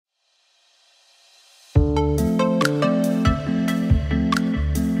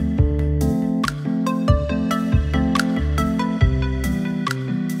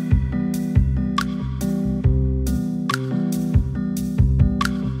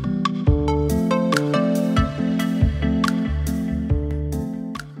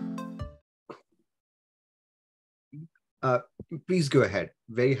please go ahead.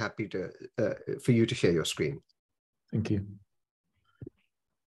 Very happy to for you to share your screen. Thank you.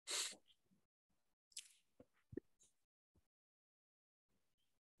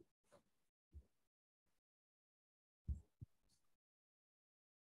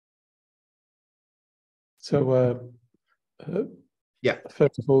 So, yeah.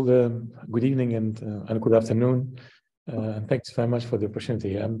 First of all, good evening and good afternoon, and thanks very much for the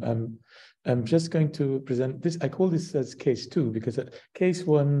opportunity. I'm just going to present this. I call this as case 2 because at case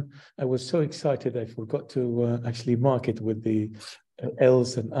 1 I was so excited I forgot to actually mark it with the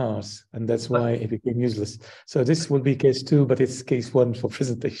L's and R's, and that's why it became useless. So this will be case 2, but it's case 1 for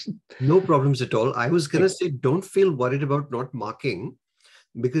presentation. No problems at all. I was going to say, don't feel worried about not marking,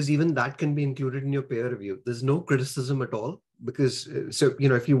 because even that can be included in your peer review. There's no criticism at all, because so, you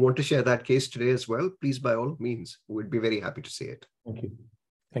know, if you want to share that case today as well, please, by all means, we'd be very happy to see it. Thank you.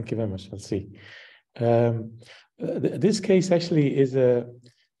 Thank you very much. I'll see. This case actually is a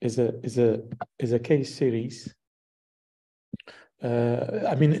case series.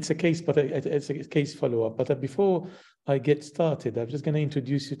 I mean, it's a case, but it's a case follow-up. But before I get started, I'm just going to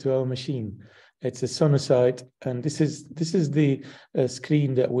introduce you to our machine. It's a Sonosite, and this is the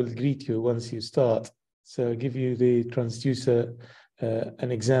screen that will greet you once you start. So I'll give you the transducer,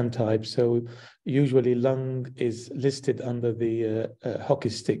 an exam type. So usually lung is listed under the hockey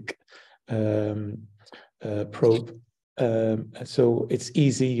stick probe. So it's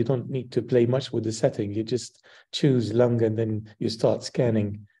easy. You don't need to play much with the setting. You just choose lung and then you start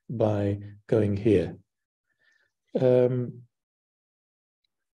scanning by going here.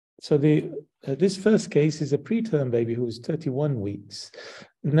 So this first case is a preterm baby who is 31 weeks.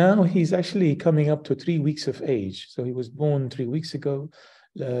 Now he's actually coming up to 3 weeks of age. So he was born 3 weeks ago.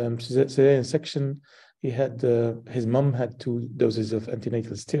 Cesarean section. He had his mum had 2 doses of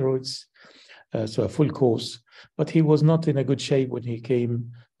antenatal steroids, so a full course. But he was not in a good shape when he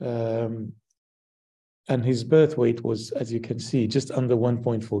came, and his birth weight was, as you can see, just under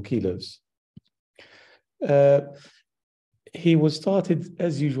 1.4 kilos. He was started,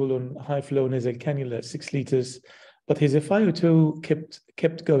 as usual, on high-flow nasal cannula at 6 liters, but his FiO2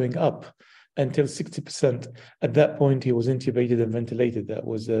 kept going up until 60%. At that point, he was intubated and ventilated. That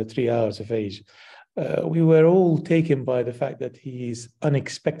was 3 hours of age. We were all taken by the fact that he is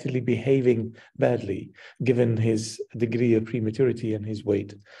unexpectedly behaving badly, given his degree of prematurity and his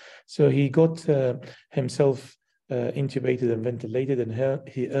weight. So he got himself intubated and ventilated, and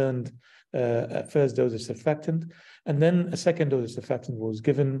he earned a first dose of surfactant, and then a second dose of surfactant was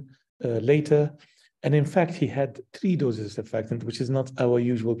given later. And in fact, he had 3 doses of surfactant, which is not our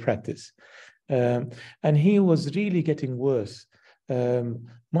usual practice. And he was really getting worse.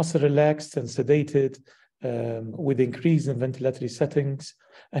 Muscle relaxed and sedated, with increase in ventilatory settings,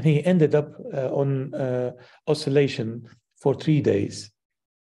 and he ended up on oscillation for 3 days.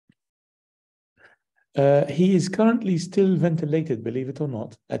 He is currently still ventilated, believe it or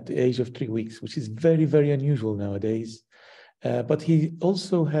not, at the age of 3 weeks, which is very, very unusual nowadays. But he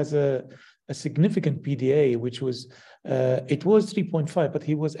also has a significant PDA, which was, it was 3.5, but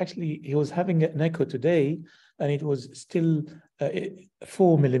he was having an echo today, and it was still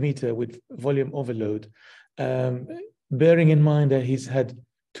 4 millimeter with volume overload, bearing in mind that he's had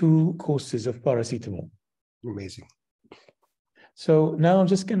 2 courses of paracetamol. Amazing. So now I'm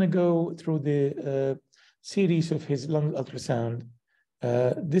just going to go through the series of his lung ultrasound.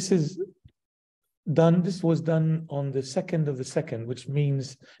 This was done on the 2nd of the 2nd, which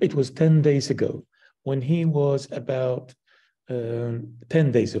means it was 10 days ago, when he was about 10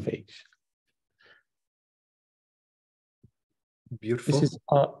 days of age. Beautiful.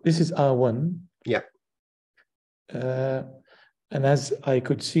 This is R1. Yeah. And as I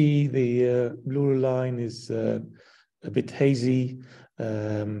could see, the blue line is a bit hazy,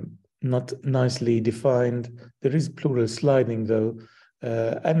 not nicely defined. There is pleural sliding though.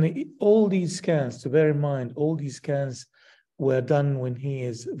 And all these scans, to bear in mind, all these scans were done when he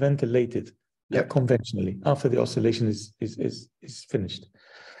is ventilated, conventionally, after the oscillation is finished.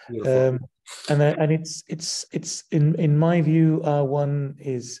 And it's in my view, R1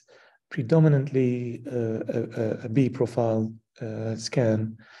 is predominantly a B profile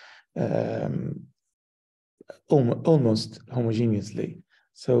scan, almost homogeneously.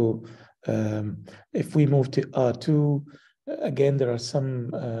 So if we move to R2, again, there are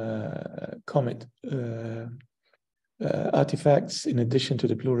some comet artifacts in addition to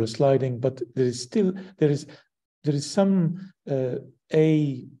the pleural sliding, but there is some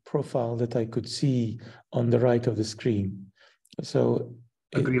A profile that I could see on the right of the screen. So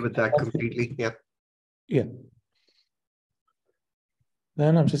agree with that completely. Yeah. Yeah.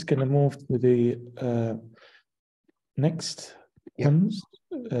 Then I'm just going to move to the next ones.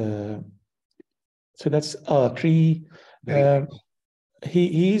 So that's R3.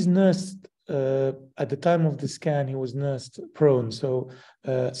 He is nursed at the time of the scan. He was nursed prone. So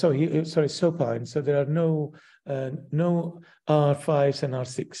supine. So there are no R5s and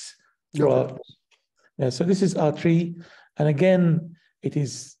R6. No. So this is R3, and again, it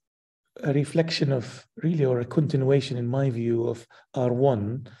is a reflection of really, or a continuation, in my view, of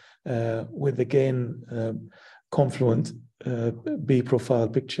R1, with again confluent B profile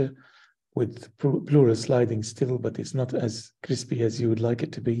picture with pleural sliding still, but it's not as crispy as you would like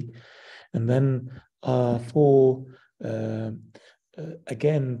it to be. And then R4,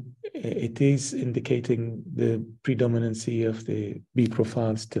 again, it is indicating the predominancy of the B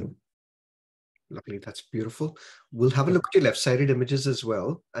profile still. Lovely. That's beautiful. We'll have a look at your left-sided images as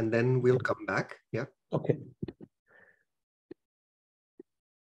well, and then we'll come back. Yeah. Okay.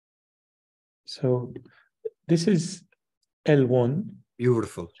 So this is L1.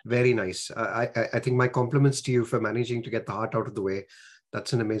 Beautiful. Very nice. I think my compliments to you for managing to get the heart out of the way.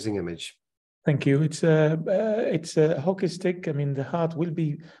 That's an amazing image. Thank you. It's a hockey stick. I mean, the heart will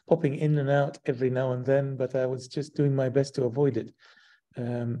be popping in and out every now and then, but I was just doing my best to avoid it.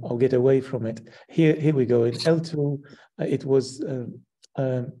 I'll get away from it. Here we go. In L2, it was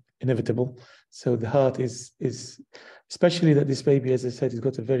inevitable. So the heart is especially that this baby, as I said, has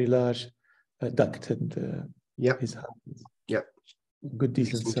got a very large duct, and his heart is good,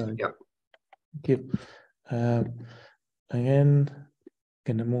 decent size. Yeah. Thank you. Again,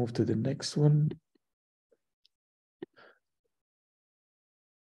 gonna move to the next one.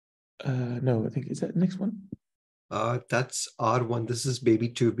 No, I think, is that the next one? That's R1. This is baby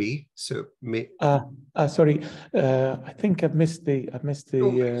 2B. So sorry. I think I've missed the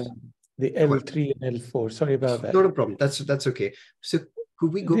L3 and L4. Sorry about that. Not a problem. That's okay. So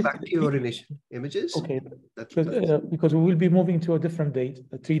could we go back to your initial images? Okay. Because we will be moving to a different date,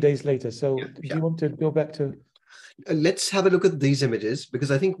 3 days later. So do you want to go back to? Let's have a look at these images,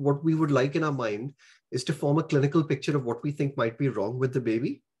 because I think what we would like in our mind is to form a clinical picture of what we think might be wrong with the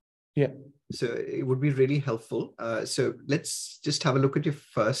baby. Yeah. So it would be really helpful. So let's just have a look at your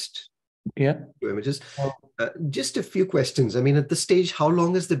first two images. Just a few questions. I mean, at this stage, how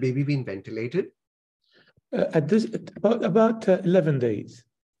long has the baby been ventilated? About 11 days.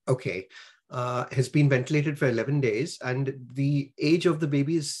 Okay. Has been ventilated for 11 days. And the age of the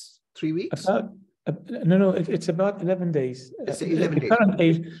baby is 3 weeks? No, it's about 11 days. It's 11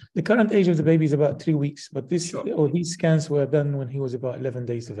 days. The current age of the baby is about 3 weeks, but these scans were done when he was about 11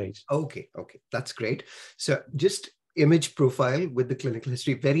 days of age. Okay, that's great. So just image profile with the clinical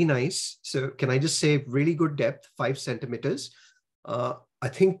history, very nice. So can I just say really good depth, 5 centimeters. I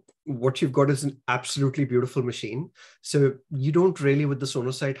think what you've got is an absolutely beautiful machine. So you don't really, with the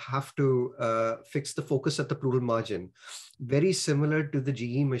Sonosite, have to fix the focus at the pleural margin. Very similar to the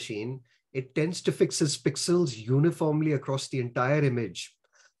GE machine. It tends to fix its pixels uniformly across the entire image.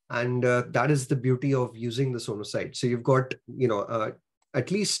 And that is the beauty of using the Sonosite. So you've got, at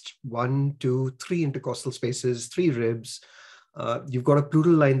least 1, 2, 3 intercostal spaces, 3 ribs. You've got a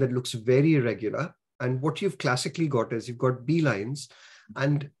pleural line that looks very irregular. And what you've classically got is you've got B lines.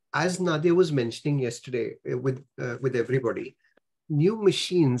 And as Nadia was mentioning yesterday with everybody, new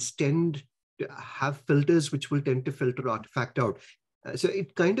machines tend to have filters which will tend to filter artifact out. So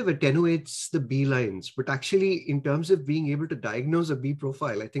it kind of attenuates the B lines, but actually in terms of being able to diagnose a B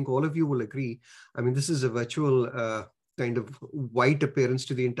profile, I think all of you will agree. I mean, this is a virtual kind of white appearance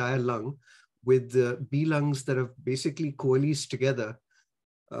to the entire lung with the B lungs that have basically coalesced together.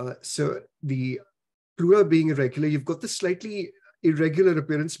 So the pleura being irregular, you've got this slightly irregular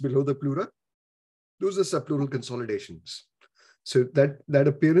appearance below the pleura. Those are subpleural consolidations. So that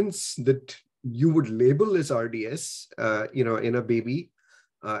appearance that you would label as RDS, in a baby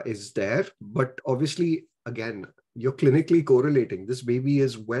is there. But obviously, again, you're clinically correlating. This baby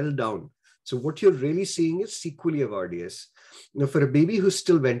is well down. So what you're really seeing is sequelae of RDS. Now, for a baby who's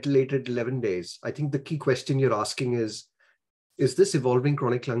still ventilated 11 days, I think the key question you're asking is this evolving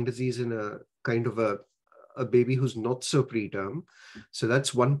chronic lung disease in a kind of a baby who's not so preterm? So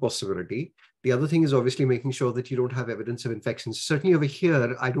that's one possibility. The other thing is obviously making sure that you don't have evidence of infections. Certainly over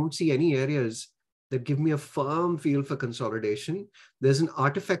here, I don't see any areas that give me a firm feel for consolidation. There's an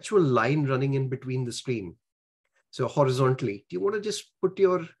artifactual line running in between the screen. So horizontally, do you want to just put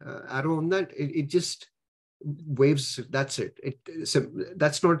your arrow on that? It just waves, that's it. So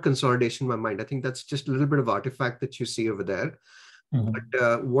that's not consolidation in my mind. I think that's just a little bit of artifact that you see over there. Mm-hmm.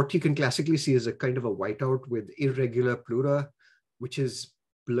 But what you can classically see is a kind of a whiteout with irregular pleura, which is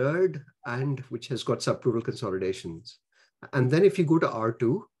blurred and which has got subpleural consolidations. And then if you go to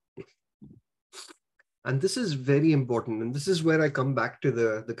R2, And this is very important. And this is where I come back to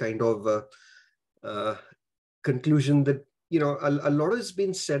the kind of conclusion that, a lot has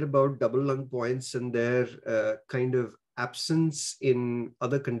been said about double lung points and their kind of absence in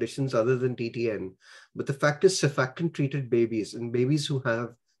other conditions other than TTN. But the fact is, surfactant-treated babies and babies who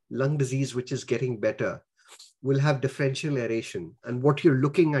have lung disease, which is getting better, will have differential aeration. And what you're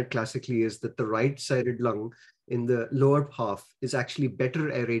looking at classically is that the right-sided lung in the lower half is actually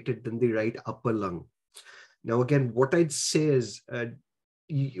better aerated than the right upper lung. Now, again, what I'd say is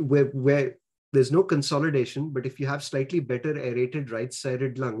where there's no consolidation, but if you have slightly better aerated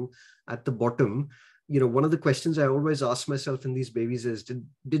right-sided lung at the bottom, one of the questions I always ask myself in these babies is,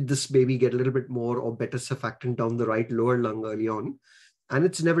 did this baby get a little bit more or better surfactant down the right lower lung early on? And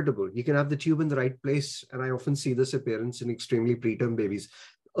it's inevitable. You can have the tube in the right place. And I often see this appearance in extremely preterm babies.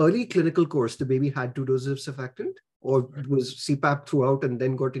 Early clinical course, the baby had 2 doses of surfactant or was CPAP throughout and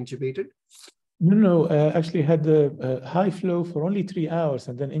then got intubated? No, actually had the high flow for only 3 hours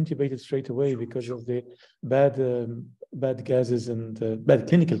and then intubated straight away because of the bad gases and bad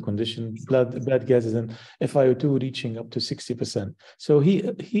clinical condition, bad gases and FiO2 reaching up to 60%. So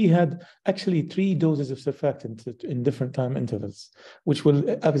he had actually 3 doses of surfactant in different time intervals, which will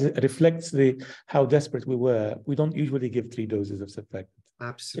reflects how desperate we were. We don't usually give 3 doses of surfactant.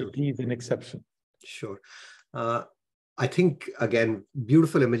 Absolutely. He's an exception. Sure. I think, again,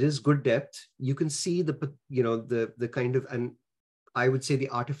 beautiful images, good depth. You can see the kind of, and I would say the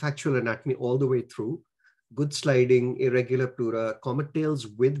artifactual anatomy all the way through. Good sliding, irregular pleura, comet tails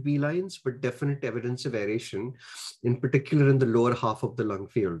with V lines, but definite evidence of aeration, in particular in the lower half of the lung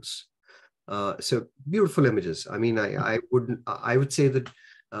fields. So beautiful images. I mean, I would say that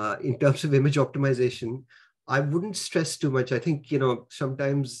in terms of image optimization, I wouldn't stress too much. I think,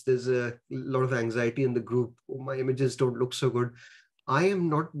 sometimes there's a lot of anxiety in the group. Oh, my images don't look so good. I am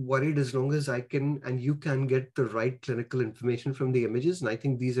not worried as long as I can and you can get the right clinical information from the images. And I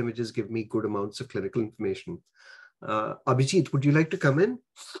think these images give me good amounts of clinical information. Abhijit, would you like to come in?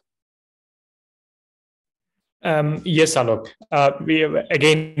 Yes, Alok. We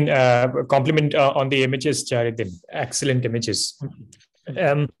again compliment on the images, Charidin. Excellent images.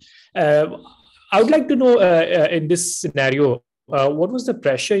 I would like to know in this scenario, what was the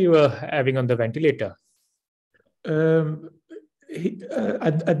pressure you were having on the ventilator? At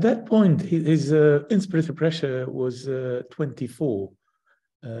that point, his inspiratory pressure was 24.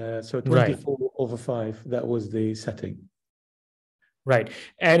 So 24/5, that was the setting. Right.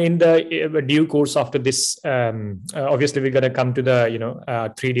 And in the due course after this, obviously we're going to come to the,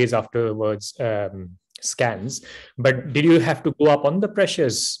 3 days afterwards scans, but did you have to go up on the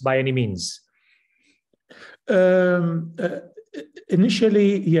pressures by any means?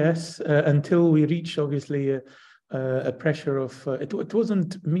 Initially, yes, until we reached obviously a pressure of, it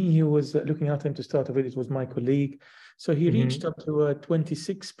wasn't me who was looking at him to start with, it was my colleague. So he reached up to a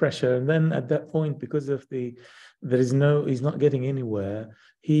 26 pressure. And then at that point, because of he's not getting anywhere,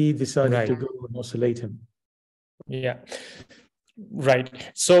 he decided to go and oscillate him. Yeah. Right.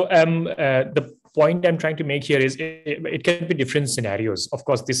 So the point I'm trying to make here is it can be different scenarios. Of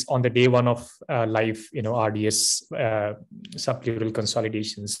course, this on the day 1 of life, RDS, subpleural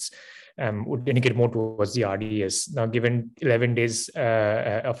consolidations would indicate more towards the RDS. Now, given 11 days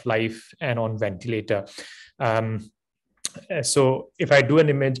of life and on ventilator, so if I do an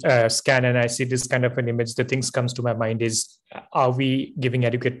image scan and I see this kind of an image, the things comes to my mind is, are we giving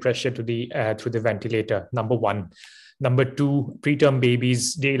adequate pressure to the through the ventilator? Number 1. Number 2, preterm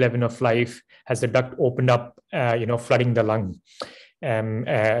babies, day 11 of life, has the duct opened up, flooding the lung.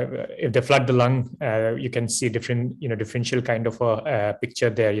 If they flood the lung, you can see differential kind of a picture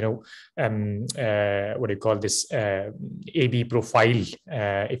there. What do you call this? AB profile,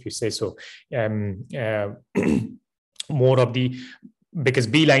 if you say so. More of the, because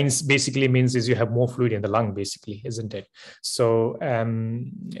B lines basically means is you have more fluid in the lung, basically, isn't it? So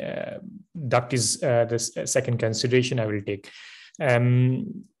duct is the second consideration I will take. But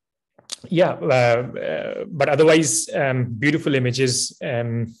otherwise, beautiful images,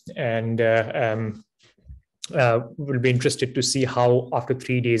 and we'll be interested to see how after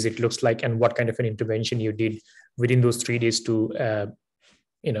 3 days it looks like and what kind of an intervention you did within those 3 days to,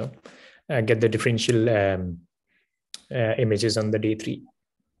 get the differential images on the day 3.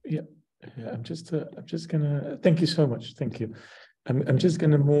 Yeah, I'm just gonna, thank you so much. Thank you. I'm just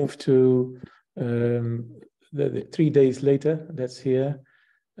gonna move to the 3 days later. That's here.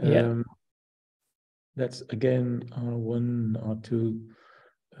 That's again R1,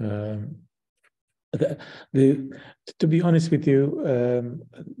 R2. To be honest with you,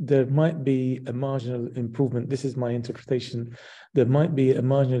 there might be a marginal improvement. This is my interpretation. There might be a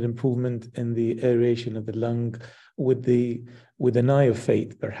marginal improvement in the aeration of the lung with an eye of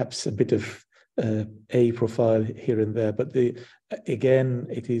faith, perhaps a bit of A profile here and there. But again,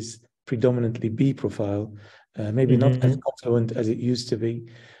 it is predominantly B profile, maybe not as affluent as it used to be.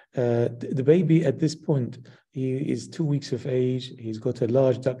 The baby at this point, he is 2 weeks of age. He's got a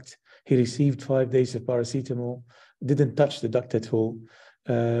large duct. He received 5 days of paracetamol, didn't touch the duct at all.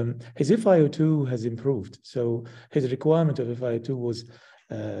 His FiO2 has improved. So his requirement of FiO2 was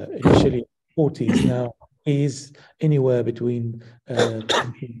initially 40s. Now he is anywhere between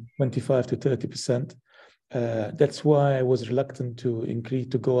 25 to 30%. That's why I was reluctant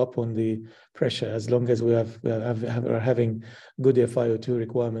to go up on the pressure, as long as we are having good FiO2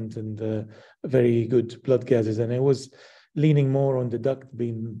 requirement and very good blood gases. And I was leaning more on the duct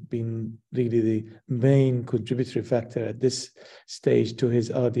being really the main contributory factor at this stage to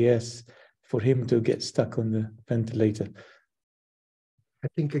his RDS for him to get stuck on the ventilator. I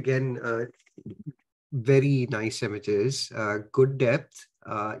think, again, very nice images, good depth.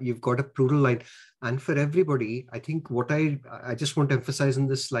 You've got a pleural line. And for everybody, I think what I just want to emphasize in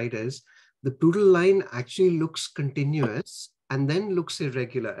this slide is the pleural line actually looks continuous and then looks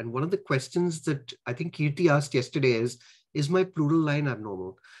irregular. And one of the questions that I think Kirti asked yesterday is my pleural line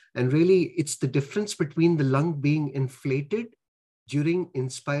abnormal? And really, it's the difference between the lung being inflated during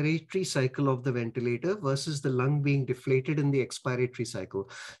inspiratory cycle of the ventilator versus the lung being deflated in the expiratory cycle.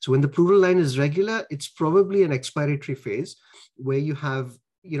 So when the pleural line is regular, it's probably an expiratory phase where you have,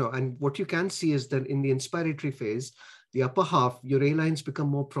 and what you can see is that in the inspiratory phase, the upper half, your A lines become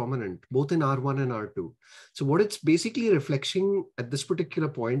more prominent, both in R1 and R2. So what it's basically reflecting at this particular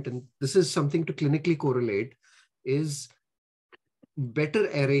point, and this is something to clinically correlate, is better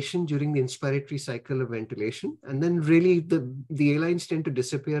aeration during the inspiratory cycle of ventilation. And then really the A lines tend to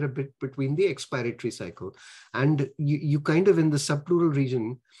disappear a bit between the expiratory cycle. And you kind of in the subpleural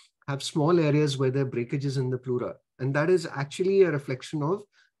region have small areas where there are breakages in the pleura. And that is actually a reflection of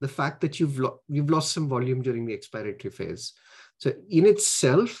the fact that you've lost some volume during the expiratory phase. So in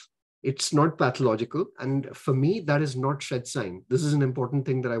itself, it's not pathological. And for me, that is not shed sign. This is an important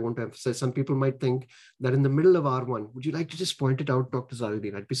thing that I want to emphasize. Some people might think that in the middle of R1, would you like to just point it out, Dr.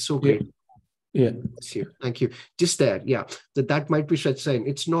 Zaruddin? That'd be so great. Yeah. Thank you. Just there. Yeah. That might be shed sign.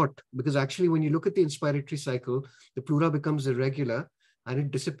 It's not, because actually when you look at the inspiratory cycle, the pleura becomes irregular and it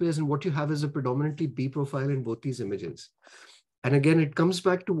disappears. And what you have is a predominantly B profile in both these images. And again, it comes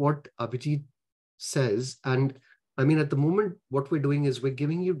back to what Abhijit says. And I mean, at the moment, what we're doing is we're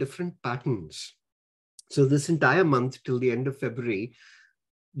giving you different patterns. So this entire month till the end of February,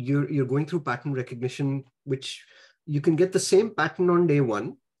 you're going through pattern recognition, which you can get the same pattern on day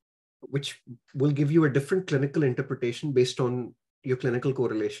 1, which will give you a different clinical interpretation based on your clinical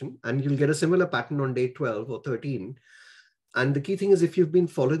correlation. And you'll get a similar pattern on day 12 or 13. And the key thing is, if you've been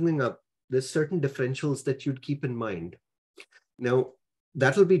following up, there's certain differentials that you'd keep in mind. Now,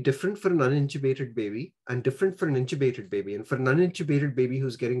 that'll be different for an unintubated baby and different for an intubated baby. And for an unintubated baby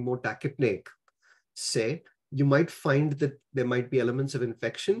who's getting more tachypneic, say, you might find that there might be elements of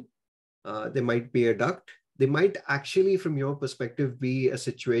infection. There might be a duct. There might actually, from your perspective, be a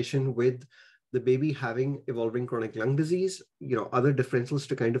situation with the baby having evolving chronic lung disease. Other differentials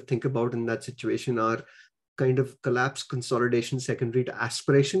to kind of think about in that situation are kind of collapse, consolidation, secondary to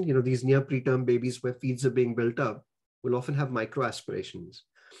aspiration. These near preterm babies where feeds are being built up will often have microaspirations.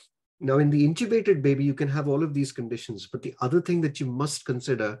 Now, in the intubated baby, you can have all of these conditions, but the other thing that you must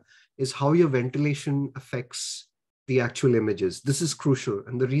consider is how your ventilation affects the actual images. This is crucial.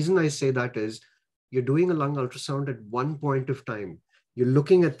 And the reason I say that is you're doing a lung ultrasound at one point of time. You're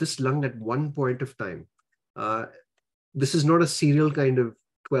looking at this lung at one point of time. This is not a serial kind of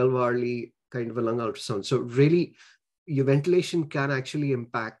 12-hourly kind of a lung ultrasound. So really, your ventilation can actually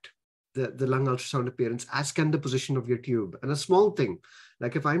impact the lung ultrasound appearance, as can the position of your tube. And a small thing,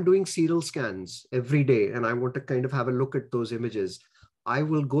 like if I'm doing serial scans every day and I want to kind of have a look at those images, I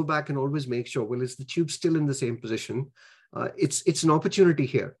will go back and always make sure, well, is the tube still in the same position? It's an opportunity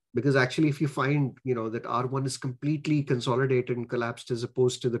here, because actually if you find, that R1 is completely consolidated and collapsed as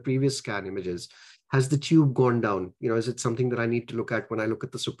opposed to the previous scan images, has the tube gone down? Is it something that I need to look at when I look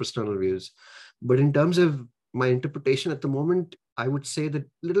at the suprasternal views? But in terms of my interpretation at the moment, I would say that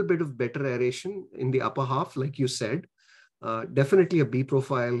a little bit of better aeration in the upper half, like you said, definitely a B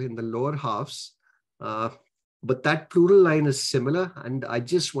profile in the lower halves. But that pleural line is similar. And I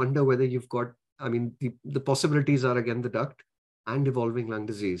just wonder whether you've got, the possibilities are again the duct and evolving lung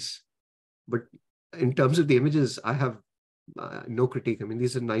disease. But in terms of the images, I have no critique.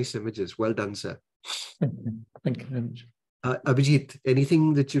 These are nice images. Well done, sir. Thank you very much. Abhijit,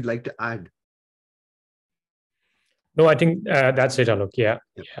 anything that you'd like to add? No, I think that's it, Alok. Yeah.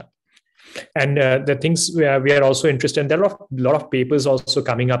 And the things we are also interested in, there are a lot of papers also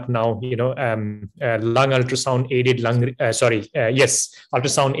coming up now, lung ultrasound aided ultrasound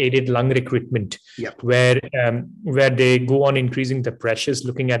aided lung recruitment, where they go on increasing the pressures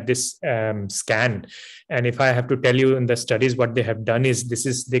looking at this scan. And if I have to tell you in the studies, what they have done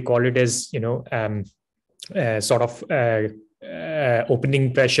is they call it as,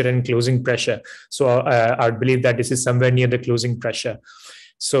 opening pressure and closing pressure. So I believe that this is somewhere near the closing pressure.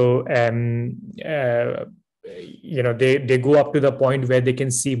 So, they go up to the point where they can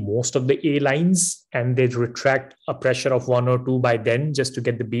see most of the A lines, and they retract a pressure of 1 or 2 by then, just to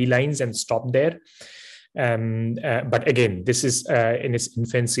get the B lines and stop there. But again, this is in its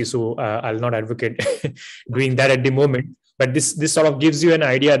infancy, so I'll not advocate doing that at the moment. But this sort of gives you an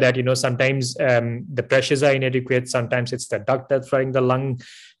idea that, sometimes the pressures are inadequate. Sometimes it's the duct that's filling the lung.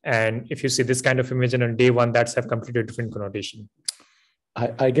 And if you see this kind of image on day 1, that's have completely different connotation.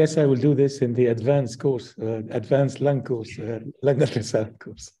 I guess I will do this in the advanced course, advanced lung course, lung ultrasound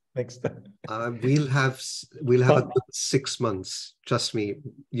course next time. We'll have a good 6 months. Trust me.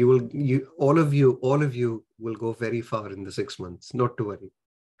 All of you will go very far in the 6 months. Not to worry.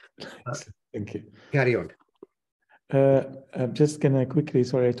 Thank you. Carry on. I'm just gonna quickly.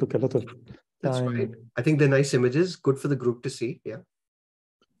 Sorry, I took a lot of time. That's right. I think they're nice images. Good for the group to see. Yeah.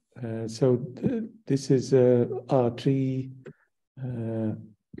 This is R3.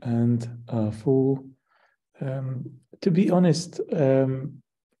 And 4. To be honest,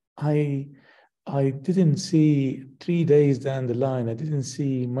 I didn't see 3 days down the line. I didn't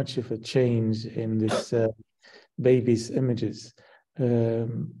see much of a change in this baby's images.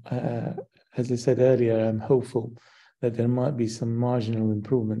 As I said earlier, I'm hopeful that there might be some marginal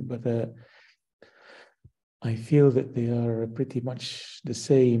improvement, but I feel that they are pretty much the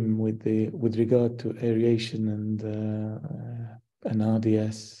same with regard to aeration and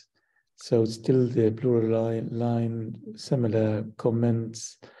RDS. So still the pleural line, similar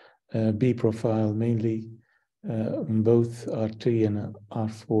comments, B profile mainly on both R3 and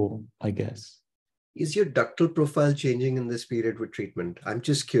R4, I guess. Is your ductal profile changing in this period with treatment? I'm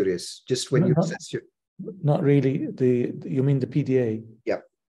just curious. Just when assess your... Not really. You mean the PDA? Yeah.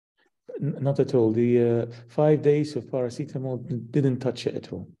 Not at all. The 5 days of paracetamol didn't touch it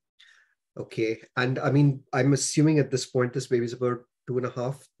at all. Okay. And I mean, I'm assuming at this point, this baby's about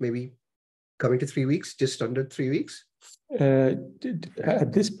 2.5, maybe coming to 3 weeks, just under 3 weeks?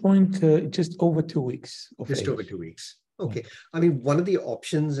 At this point, just over 2 weeks. Just over 2 weeks. Okay. I mean, one of the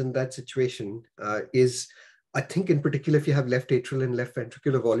options in that situation is, I think in particular, if you have left atrial and left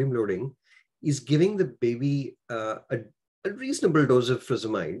ventricular volume loading, is giving the baby a reasonable dose of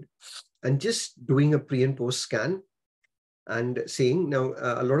furosemide and just doing a pre and post scan and seeing. Now,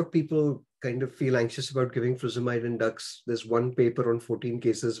 a lot of people kind of feel anxious about giving furosemide in ducts. There's one paper on 14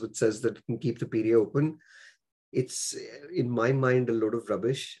 cases which says that it can keep the PDA open. It's, in my mind, a load of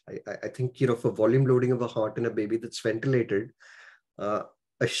rubbish. I think, for volume loading of a heart in a baby that's ventilated, a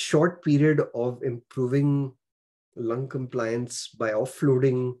short period of improving lung compliance by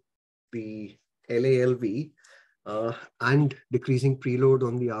offloading the LALV and decreasing preload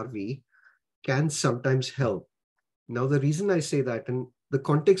on the RV can sometimes help. Now, the reason I say that, and the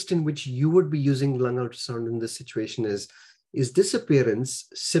context in which you would be using lung ultrasound in this situation is this appearance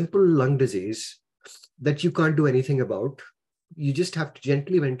simple lung disease that you can't do anything about? You just have to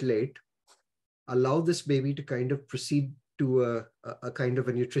gently ventilate, allow this baby to kind of proceed to a kind of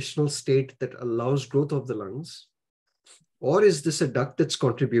a nutritional state that allows growth of the lungs? Or is this a duct that's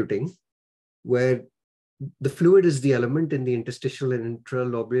contributing, where the fluid is the element in the interstitial and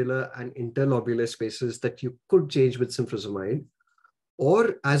intralobular and interlobular spaces that you could change with some furosemide?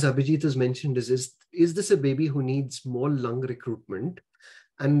 Or, as Abhijit has mentioned, is this a baby who needs more lung recruitment?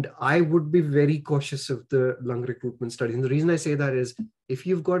 And I would be very cautious of the lung recruitment study. And the reason I say that is, if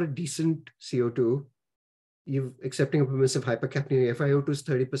you've got a decent CO2, you're accepting a permissive hypercapnia, FiO2 is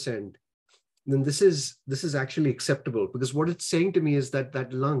 30%, then this is actually acceptable, because what it's saying to me is that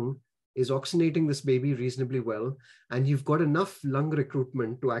that lung is oxygenating this baby reasonably well, and you've got enough lung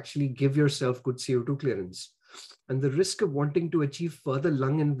recruitment to actually give yourself good CO2 clearance. And the risk of wanting to achieve further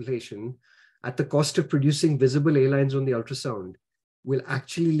lung inflation at the cost of producing visible A lines on the ultrasound will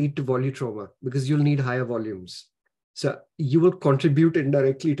actually lead to volutrauma, because you'll need higher volumes. So you will contribute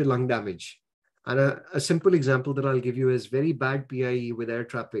indirectly to lung damage. And a simple example that I'll give you is very bad PIE with air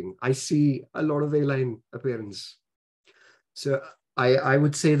trapping. I see a lot of A-line appearance. So I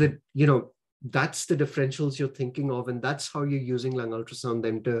would say that, that's the differentials you're thinking of, and that's how you're using lung ultrasound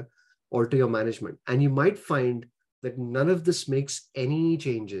then to alter your management. And you might find that none of this makes any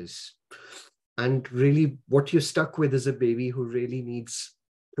changes. And really what you're stuck with is a baby who really needs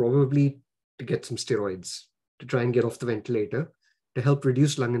probably to get some steroids to try and get off the ventilator to help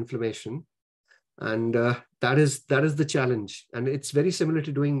reduce lung inflammation. And that is the challenge. And it's very similar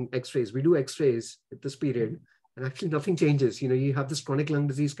to doing x-rays. We do x-rays at this period and actually nothing changes. You have this chronic lung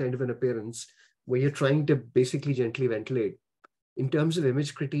disease kind of an appearance where you're trying to basically gently ventilate. In terms of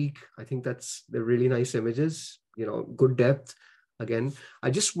image critique, I think they're really nice images, good depth. Again,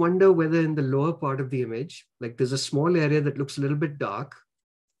 I just wonder whether in the lower part of the image, like there's a small area that looks a little bit dark,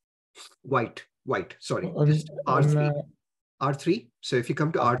 sorry, just R3. R3. So if you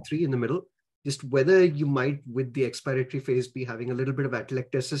come to R3 in the middle, just whether you might, with the expiratory phase, be having a little bit of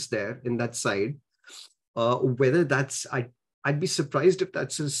atelectasis there in that side, whether I'd be surprised if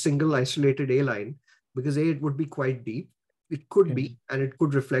that's a single isolated A line, because it would be quite deep. It could be, and it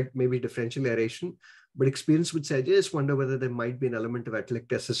could reflect maybe differential aeration, but experience would say, I just wonder whether there might be an element of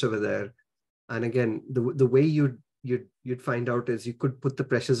atelectasis over there. And again, the way you'd find out is you could put the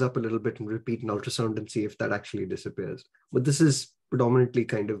pressures up a little bit and repeat an ultrasound and see if that actually disappears. But this is predominantly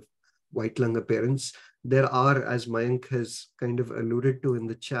kind of white lung appearance. There are, as Mayank has kind of alluded to in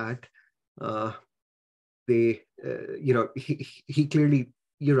the chat, he clearly,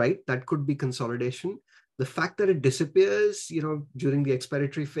 you're right, that could be consolidation. The fact that it disappears, during the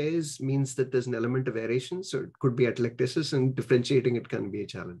expiratory phase means that there's an element of aeration. So it could be atelectasis, and differentiating it can be a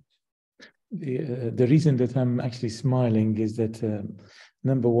challenge. The reason that I'm actually smiling is that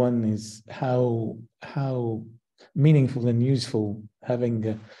number one is how meaningful and useful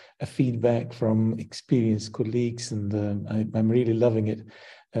having a feedback from experienced colleagues, and I'm really loving it.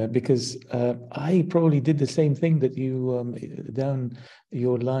 Because I probably did the same thing that you down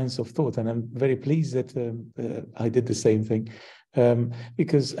your lines of thought, and I'm very pleased that I did the same thing,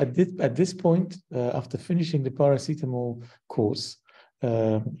 because at this point, after finishing the paracetamol course,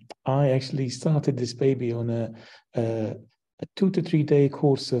 I actually started this baby on a 2 to 3 day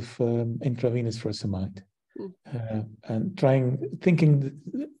course of intravenous furosemide, and thinking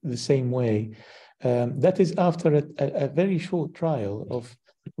the same way. That is after a very short trial of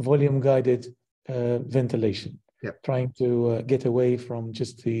volume-guided ventilation, trying to get away from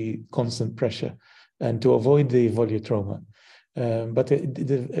just the constant pressure and to avoid the volutrauma. But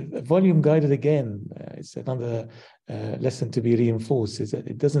the volume-guided, again, it's another lesson to be reinforced, is that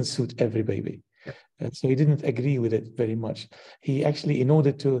it doesn't suit every baby. So he didn't agree with it very much. He actually, in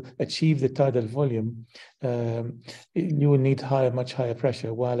order to achieve the tidal volume, you will need much higher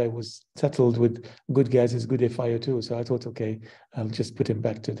pressure, while I was settled with good gases, good FiO2. So I thought, okay, I'll just put him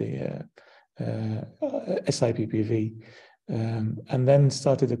back to the SIPPV, and then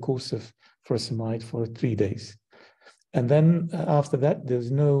started a course of furosemide for 3 days. And then after that,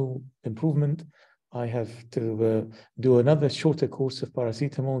 there's no improvement. I have to do another shorter course of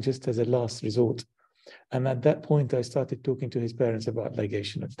paracetamol just as a last resort. And at that point, I started talking to his parents about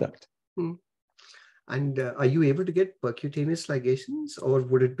ligation of duct. And are you able to get percutaneous ligations, or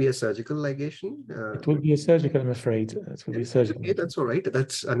would it be a surgical ligation? It will be a surgical, I'm afraid. It will be surgical. Okay, that's all right. I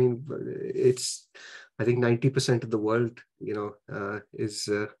think 90% of the world, is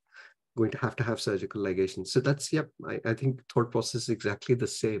going to have surgical ligation. So that's, I think thought process is exactly the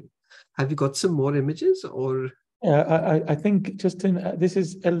same. Have you got some more images, or? I think just this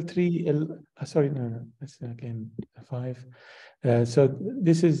is L3, that's again 5. So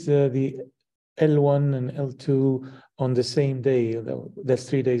this is the L1 and L2 on the same day. That's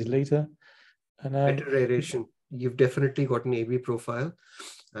 3 days later. And better aeration. You've definitely got an AB profile.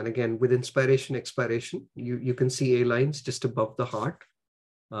 And again, with inspiration, expiration, you can see A lines just above the heart.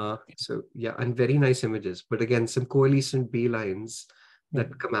 And very nice images. But again, some coalescent B lines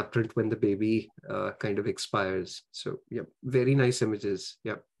that come apparent when the baby kind of expires. So very nice images.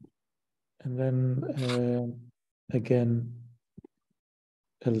 And then again,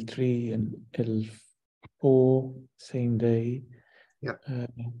 L3 and L4, same day.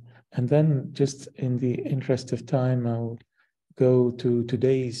 And then, just in the interest of time, I'll go to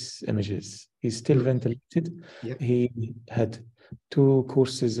today's images. He's still ventilated. He had 2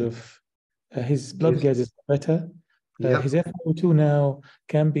 courses of his blood gas is better. His FiO2 now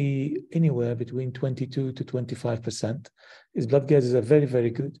can be anywhere between 22 to 25%. His blood gases are very,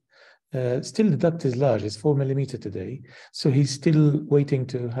 very good. Still, the duct is large. It's 4 millimeter today. So he's still waiting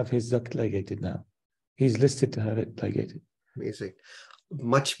to have his duct ligated now. He's listed to have it ligated. Amazing.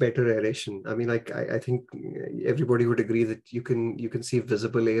 Much better aeration. I mean, I think everybody would agree that you can see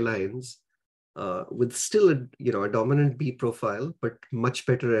visible A lines with still a dominant B profile, but much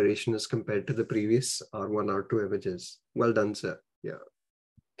better aeration as compared to the previous R1, R2 images. Well done, sir.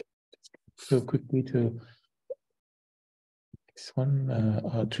 go quickly to this one,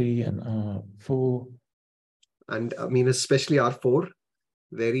 R3 and R4. And I mean, especially R4,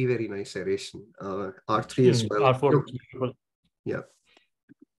 very, very nice aeration. R3 as well. R4. Yeah.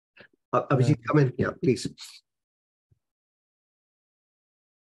 Abhijit, come in. Yeah, please.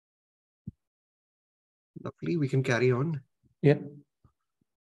 Lovely. We can carry on. Yeah.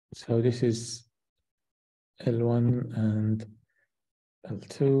 So this is L1 and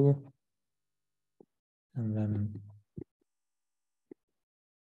L2. And then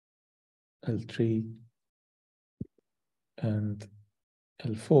L3 and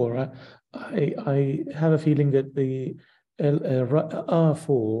L4. I have a feeling that the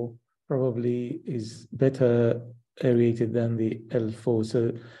R4 probably is better aerated than the L4.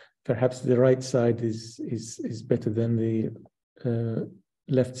 So perhaps the right side is better than the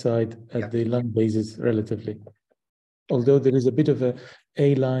left side at the lung bases relatively. Although there is a bit of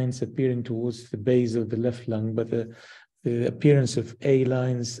A lines appearing towards the base of the left lung, but the appearance of A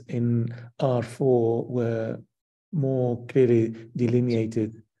lines in R4 were more clearly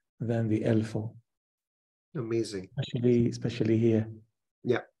delineated than the L4. Amazing. Especially here.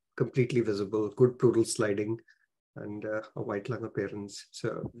 Yeah, completely visible, good pleural sliding and a white lung appearance.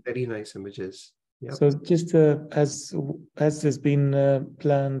 So very nice images. Yeah. So just as has been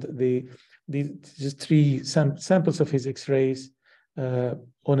planned, these just three samples of his X-rays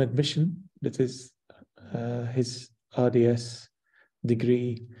on admission. That is his RDS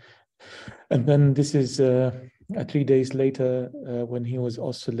degree, and then this is 3 days later when he was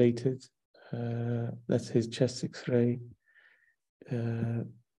oscillated. That's his chest X-ray.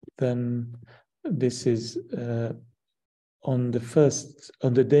 Then this is on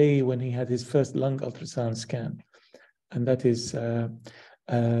the day when he had his first lung ultrasound scan, and that is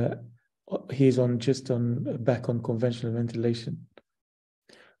he's back on conventional ventilation.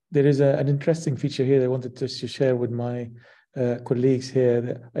 There is an interesting feature here that I wanted to share with my colleagues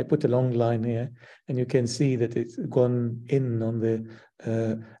here. I put a long line here, and you can see that it's gone in on the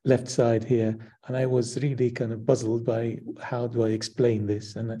left side here. And I was really kind of puzzled by how do I explain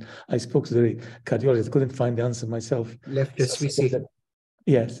this. And I spoke to the cardiologist, couldn't find the answer myself. Left SVC.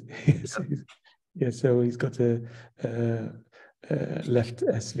 Yes. Yeah, so he's got a left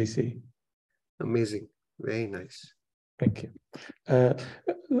SVC. Amazing. Very nice. Thank you.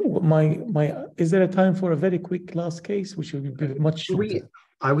 Is there a time for a very quick last case, which will be much shorter?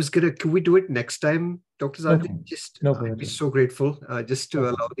 Can we do it next time, Dr. Zadi? I'd be so grateful just to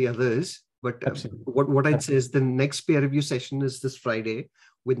allow the others. But what I'd say is the next peer review session is this Friday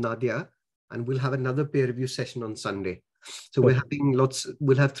with Nadia, and we'll have another peer review session on Sunday. So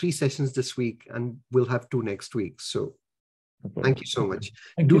we'll have 3 sessions this week, and we'll have 2 next week. So thank you so much.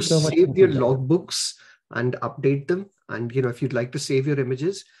 Thank you so much. Save your logbooks and update them. And if you'd like to save your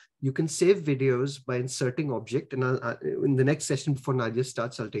images, you can save videos by inserting object. And in the next session before Nadia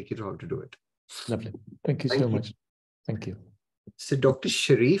starts, I'll take you to how to do it. Lovely. Thank you so much. Thank you. So Dr.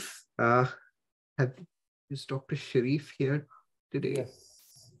 Sharif, is Dr. Sharif here today?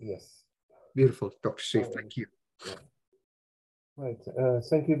 Yes. Beautiful. Dr. Sharif, thank you. Yeah. Right.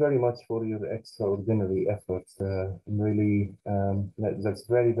 Thank you very much for your extraordinary efforts. Really, that's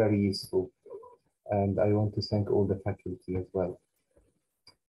very, very useful. And I want to thank all the faculty as well.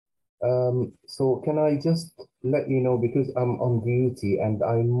 So can I just let you know, because I'm on duty and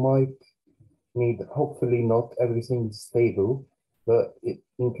I might need, hopefully not everything is stable, but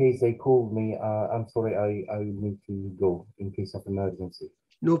in case they call me, I'm sorry, I need to go in case of emergency.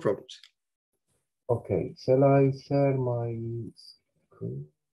 No problems. Okay, shall I share my screen?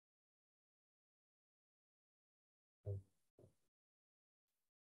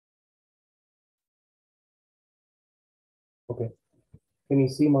 Okay, can you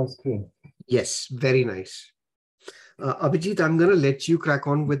see my screen? Yes, very nice. Abhijit, I'm going to let you crack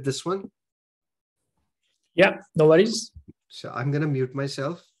on with this one. Yeah, no worries. So I'm going to mute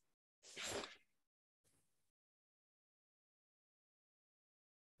myself.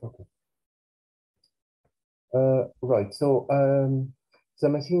 Okay. Right, so the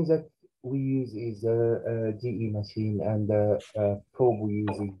machines that we use is a GE machine, and the probe we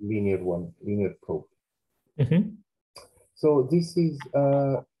use is linear probe. Mm-hmm. So this is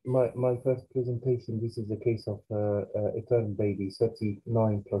my first presentation. This is a case of a term baby,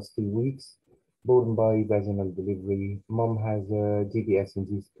 39 plus 2 weeks, born by vaginal delivery. Mom has a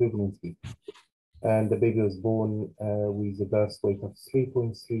GBS-induced pregnancy, and the baby was born with a birth weight of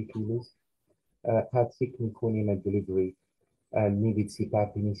 3.3 kilos, had thick meconium at delivery, and needed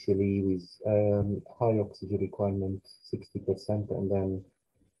CPAP initially with high oxygen requirement, 60%, and then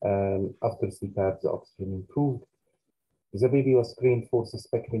after CPAP, the oxygen improved. The baby was screened for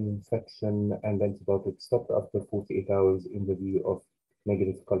suspecting infection and antibiotics stopped after 48 hours in the view of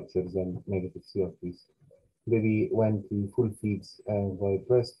negative cultures and negative CRPs. Baby went to full feeds via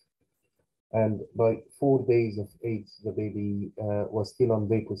breast, and by 4 days of age, the baby was still on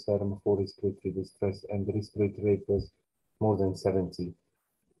vacoserum for respiratory distress, and the respiratory rate was more than 70,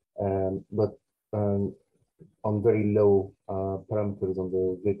 but on very low parameters on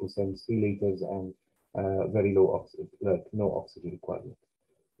the vacoserum, 3 liters, and very low oxygen, like no oxygen requirement,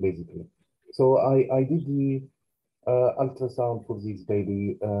 basically. So I did the ultrasound for this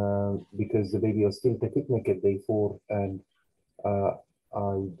baby because the baby was still tachypnic at day 4, and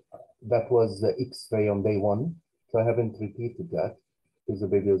that was the X-ray on day 1. So I haven't repeated that because the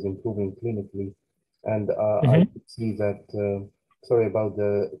baby was improving clinically, and I could see that. Sorry about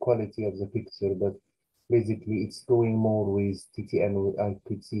the quality of the picture, but basically it's going more with TTN. I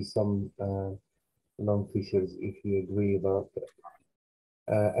could see some lung fissures, if you agree about that.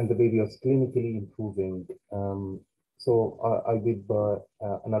 And the baby was clinically improving. So I did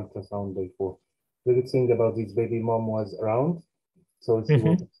an ultrasound day 4. The good thing about this baby, mom was around, so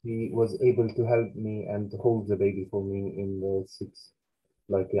she was able to help me and hold the baby for me in the 6,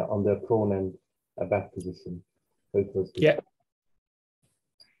 like on the prone and back position. So it was good. Yeah.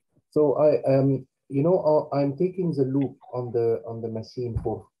 So I'm taking the loop on the machine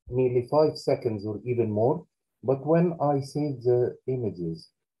for nearly 5 seconds or even more. But when I saved the images,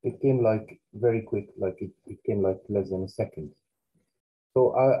 it came like very quick, like it came like less than a second.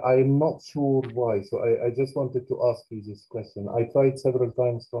 So I'm not sure why. So I just wanted to ask you this question. I tried several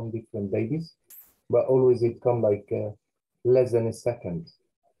times from different babies, but always it come like less than a second.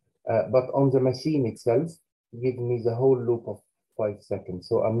 But on the machine itself, give me the whole loop of 5 seconds.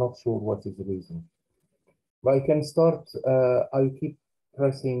 So I'm not sure what is the reason. But I can start, I'll keep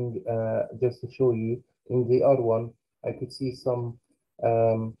pressing just to show you. In the R1, I could see some,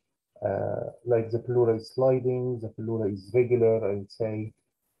 like the pleura is sliding, the pleura is regular, I would say.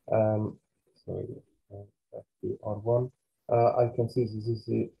 Sorry, that's the R1. I can see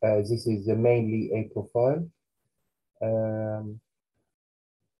this is mainly a profile.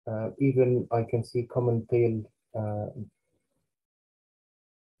 Even I can see common tail,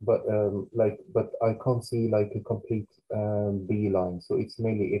 but I can't see like a complete B line, so it's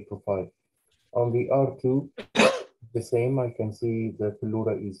mainly a profile. On the R2, the same. I can see the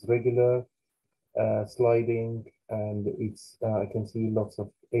pleura is regular, sliding, and it's I can see lots of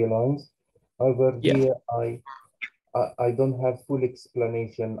A lines. However, here I don't have full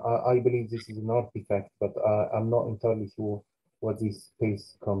explanation. I believe this is an artifact, but I'm not entirely sure what this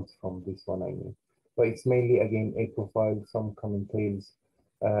space comes from. This one, I mean, but it's mainly again a profile, some common tails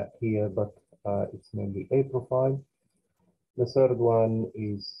here, but it's mainly a profile. The third one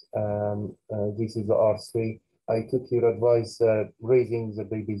is this is the R3. I took your advice raising the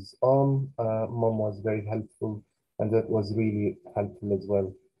baby's arm. Mom was very helpful, and that was really helpful as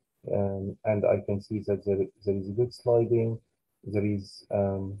well. And I can see that there is a good sliding. There is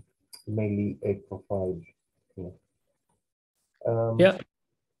mainly a profile here. Yeah.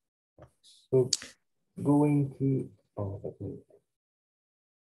 So going to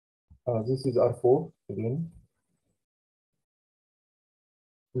this is R4 again.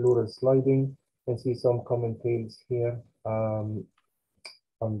 Pleural sliding. You can see some common tails here on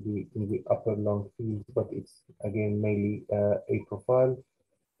in the upper lung field, but it's again mainly a profile.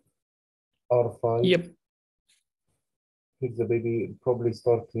 R5. Yep. If the baby probably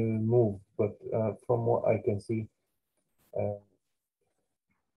start to move, but from what I can see,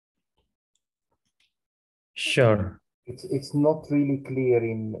 Sure. it's not really clear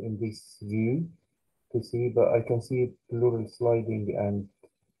in this view to see, but I can see pleural sliding, and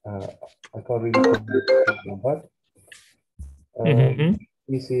I can't really comment on that.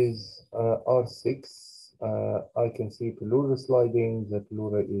 This is R6. I can see pleura sliding. The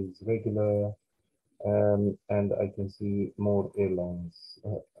pleura is regular, and I can see more airlines.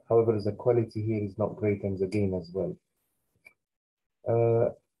 However, the quality here is not great, and the gain as well.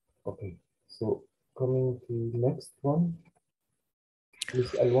 Okay, so coming to next one,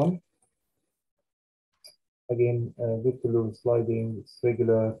 this L1. Again, good pleura sliding. It's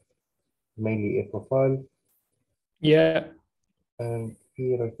regular, mainly a profile. Yeah. And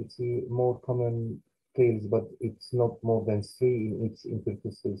here I could see more common tails, but it's not more than 3 in each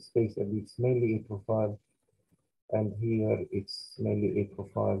intercostal space, and it's mainly a profile. And here it's mainly a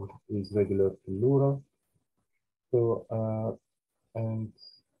profile with regular pleura. So, and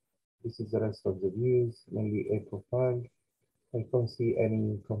this is the rest of the views, mainly a profile. I can't see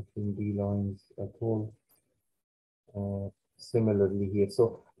any confirmed B lines at all. similarly here.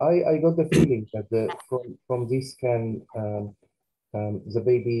 So I got the feeling that from this scan, the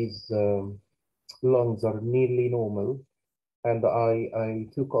baby's lungs are nearly normal. And I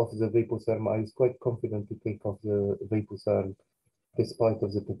took off the vapotherm. I was quite confident to take off the vapotherm despite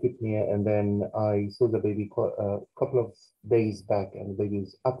of the tachypnea. And then I saw the baby a couple of days back, and the baby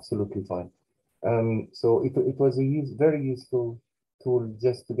is absolutely fine. So it was a very useful tool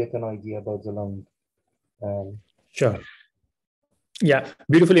just to get an idea about the lung. Sure. Yeah,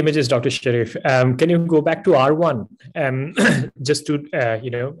 beautiful images, Dr. Sharif. Can you go back to R1 just to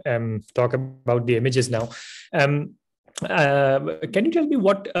talk about the images now? Can you tell me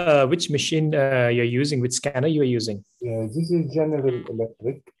which machine you're using, which scanner you are using? Yeah, this is General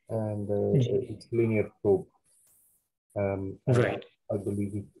Electric, and it's linear probe. Right. I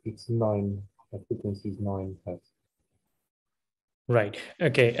believe it's 9. Frequency is 9 hertz. Right.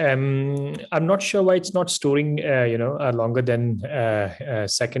 Okay. I'm not sure why it's not storing, longer than a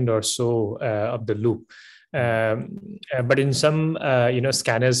second or so of the loop. But in some,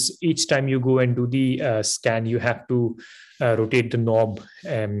 scanners, each time you go and do the scan, you have to rotate the knob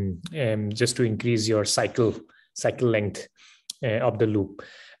just to increase your cycle length of the loop.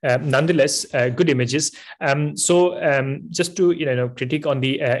 Nonetheless, good images. Just to critique on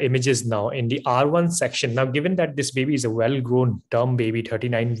the images now in the R1 section. Now, given that this baby is a well-grown term baby,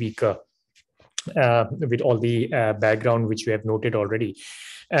 39-weeker, with all the background which we have noted already,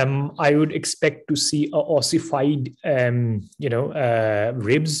 I would expect to see ossified,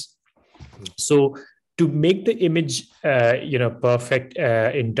 ribs. So to make the image, perfect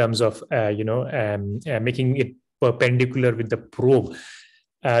in terms of, making it perpendicular with the probe,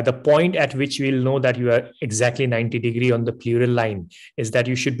 the point at which we'll know that you are exactly 90 degrees on the pleural line is that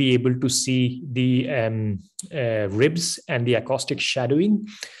you should be able to see the ribs and the acoustic shadowing.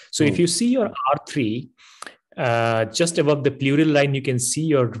 So if you see your R3, just above the pleural line, you can see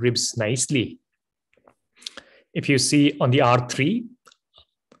your ribs nicely. If you see on the R3.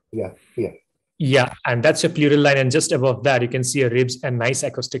 Yeah, and that's your pleural line. And just above that, you can see your ribs and nice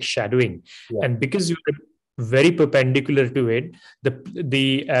acoustic shadowing. Yeah. And because you're very perpendicular to it,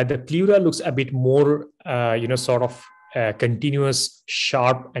 the pleura looks a bit more, continuous,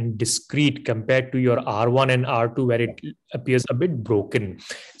 sharp, and discrete compared to your R1 and R2, where it appears a bit broken.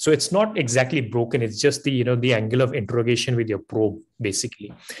 So it's not exactly broken; it's just the angle of interrogation with your probe,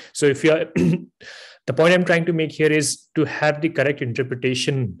 basically. So if you're the point I'm trying to make here is to have the correct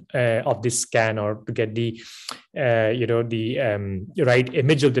interpretation of this scan, or to get the right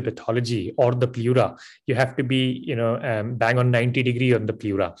image of the pathology or the pleura, you have to be bang on 90 degrees on the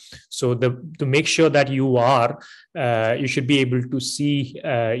pleura. So to make sure that you should be able to see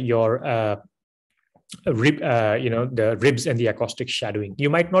your the ribs and the acoustic shadowing. You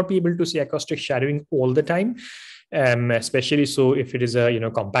might not be able to see acoustic shadowing all the time, especially so if it is a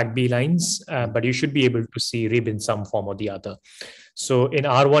compact B lines, but you should be able to see rib in some form or the other. So in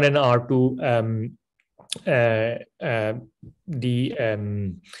R1 and R2,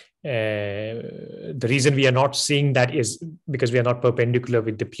 the reason we are not seeing that is because we are not perpendicular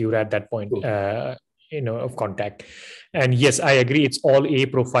with the pleura at that point of contact. And yes, I agree, it's all A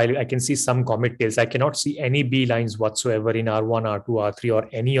profile. I can see some comet tails. I cannot see any B lines whatsoever in R1, R2, R3, or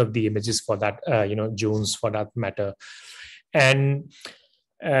any of the images for that, Jones for that matter. And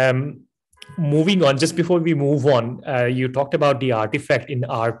moving on, just before we move on, you talked about the artifact in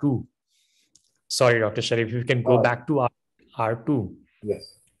R2. Sorry, Dr. Sharif, if you can go back to R2.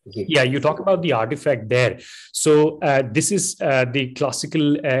 Yes. Yeah, you talk about the artifact there. So this is the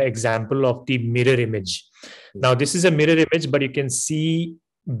classical example of the mirror image. Now, this is a mirror image, but you can see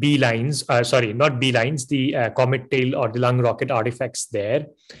B lines, not B lines, the comet tail or the lung rocket artifacts there.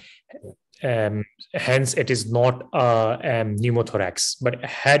 Hence, it is not a pneumothorax. But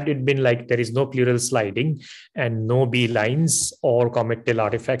had it been like there is no pleural sliding and no B lines or comet tail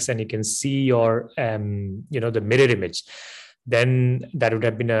artifacts, and you can see your, the mirror image, then that would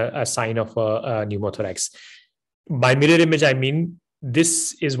have been a sign of a pneumothorax. By mirror image, I mean,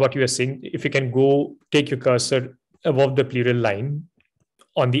 this is what you are seeing. If you can go take your cursor above the pleural line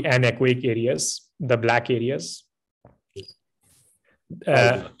on the anechoic areas, the black areas,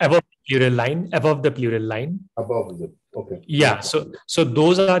 above the pleural line. Above the, okay. Yeah, so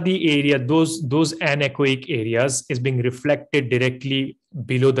those are the area, those anechoic areas is being reflected directly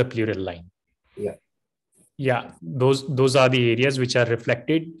below the pleural line. Yeah, those are the areas which are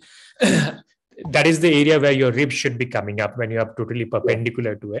reflected. That is the area where your rib should be coming up when you are totally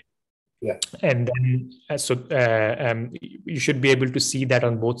perpendicular to it. Yeah. And then, you should be able to see that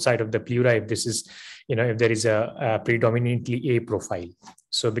on both sides of the pleura if this is, if there is a predominantly A profile.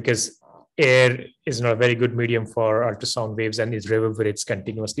 So because air is not a very good medium for ultrasound waves and it reverberates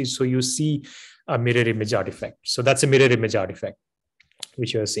continuously. So you see a mirror image artifact. So that's a mirror image artifact,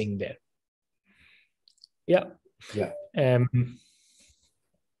 which you're seeing there. Yeah. Yeah.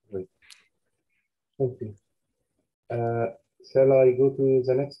 Great. Thank you. Shall I go to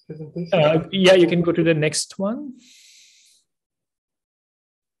the next presentation? Yeah, you can go to the next one.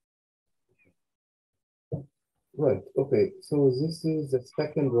 Right. Okay. So this is the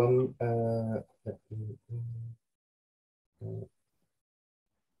second one.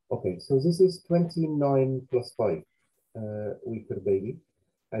 Okay. So this is 29 plus 5 weeker baby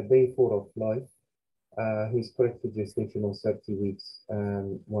at day 4 of life. His corrected gestation was 30 weeks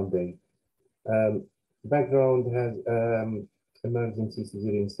and 1 day. Background has emergency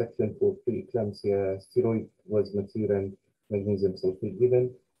cesarean section for preeclampsia. Steroid was mature and magnesium sulfate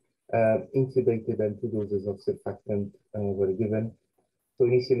given. Intubated and 2 doses of surfactant were given. So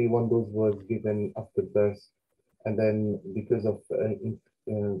initially 1 dose was given after birth, and then because of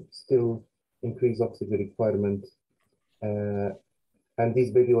still increased oxygen requirement, and this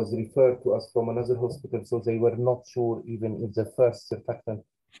baby was referred to us from another hospital, so they were not sure even if the first surfactant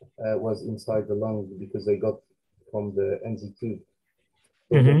was inside the lung because they got from the NG tube.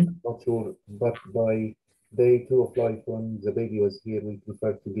 So not sure, but by day 2 of life, when the baby was here, we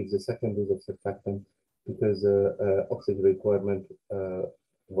preferred to give the second dose of surfactant because oxygen requirement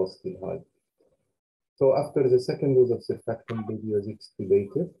was still high. So after the second dose of surfactant, baby was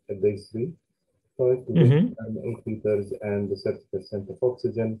extubated at day 3, 5 to 8 liters and 30% of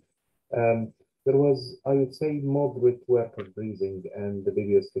oxygen. There was, I would say, moderate work of breathing, and the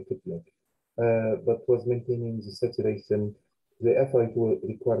baby was tachypneic, but was maintaining the saturation. The FiO2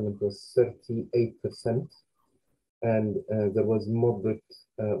 requirement was 38%, and there was moderate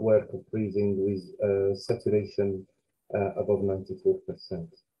work of breathing with saturation above 94%.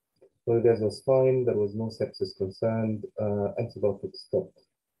 So the gas was fine, there was no sepsis concerned, antibiotics stopped.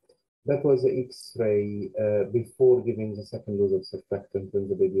 That was the X-ray before giving the second dose of surfactant when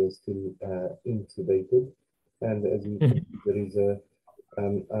the baby was still intubated. And as you can see, there is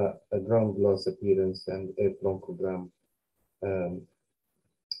a ground glass appearance and a bronchogram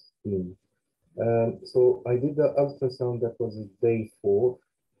in. So I did the ultrasound, that was day 4.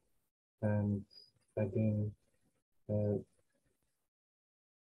 And again,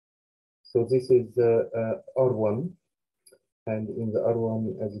 so this is R1. And in the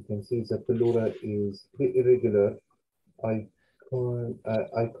R1, as you can see, the pleura is pretty irregular. I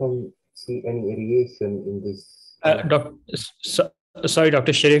can't see any aeration in this. Sorry,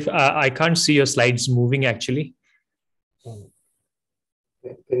 Dr. Sharif, I can't see your slides moving actually. Can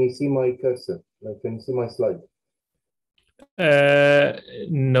you see my cursor? Like, can you see my slide?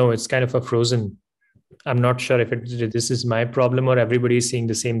 No, it's kind of a frozen. I'm not sure if this is my problem or everybody is seeing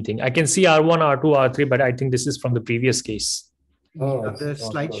the same thing. I can see R1, R2, R3, but I think this is from the previous case. The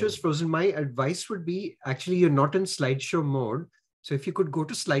slideshow is frozen. My advice would be, actually, you're not in slideshow mode. So if you could go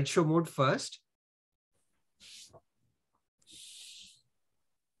to slideshow mode first.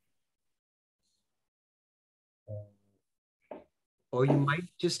 Or you might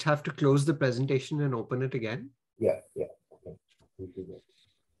just have to close the presentation and open it again. Yeah. Okay.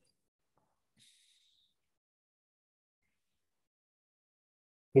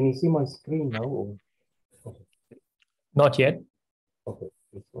 Can you see my screen now? Or? Okay. Not yet. Okay,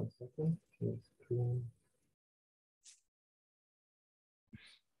 just 1 second. Screen.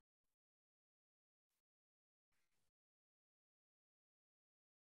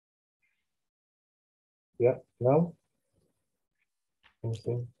 Yeah, now?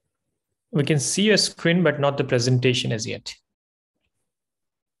 Okay. We can see your screen, but not the presentation as yet.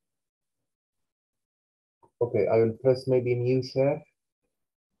 Okay, I will press maybe new share.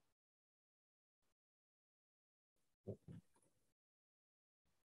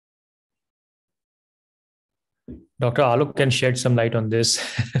 Dr. Alok can shed some light on this.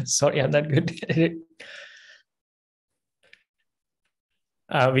 Sorry, I'm not good.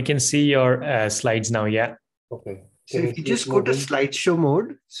 We can see your slides now, yeah. Okay. So if you just go to slideshow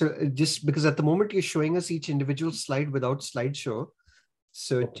mode, so just because at the moment you're showing us each individual slide without slideshow.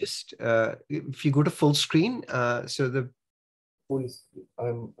 So just if you go to full screen, so the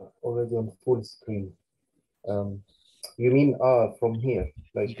I'm already on full screen. You mean from here,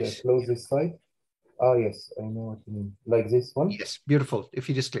 like yes. Close this side? Yes, I know what you mean. Like this one? Yes, beautiful. If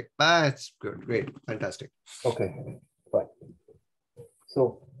you just click, that's good, great, fantastic. Okay, fine.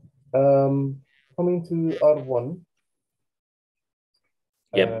 So coming to R1,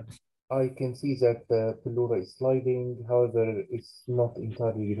 I can see that the pleura is sliding. However, it's not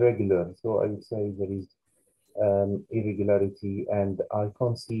entirely regular. So I would say there is irregularity, and I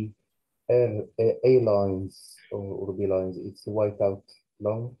can't see A lines or B lines. It's a whiteout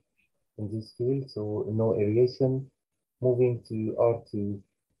lung in this field, so no aeration. Moving to R2,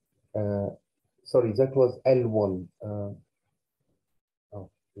 sorry, that was L1. Oh,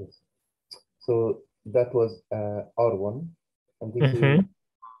 yes. So that was R1, and this is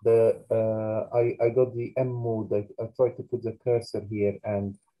the I got the M mode. I tried to put the cursor here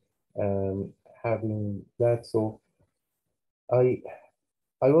and having that. So I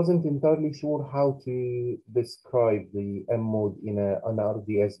wasn't entirely sure how to describe the M mode in an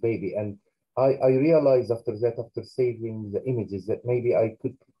RDS baby, and I realized after that, after saving the images, that maybe I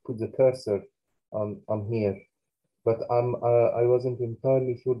could put the cursor on here, but I wasn't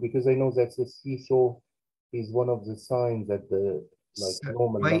entirely sure because I know that the seashore is one of the signs that the So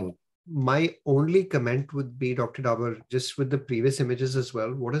normal lung. my only comment would be, Dr. Dabar, just with the previous images as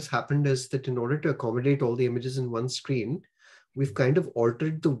well, what has happened is that in order to accommodate all the images in one screen, we've kind of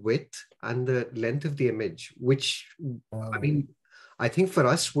altered the width and the length of the image, which, I mean, I think for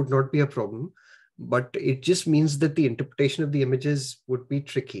us would not be a problem, but it just means that the interpretation of the images would be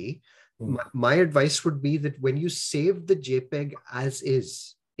tricky. My advice would be that when you save the JPEG as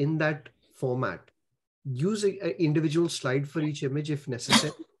is in that format, use an individual slide for each image if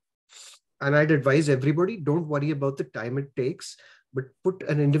necessary. And I'd advise everybody, don't worry about the time it takes, but put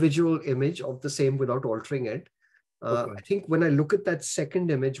an individual image of the same without altering it. I think when I look at that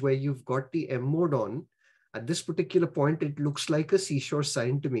second image where you've got the M mode on, at this particular point, it looks like a seashore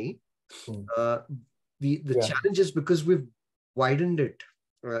sign to me. The challenge is because we've widened it.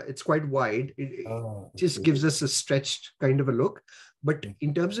 It's quite wide. It just gives us a stretched kind of a look. But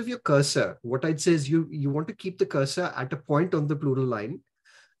in terms of your cursor, what I'd say is you want to keep the cursor at a point on the pleural line.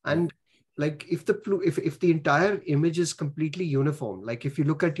 And like if the entire image is completely uniform, like if you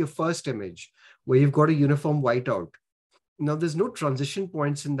look at your first image where you've got a uniform whiteout, now there's no transition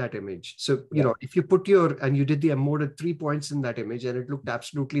points in that image. So, you know, if you put and you did the M mode at 3 points in that image and it looked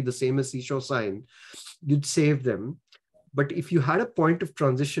absolutely the same as seashore sign, you'd save them. But if you had a point of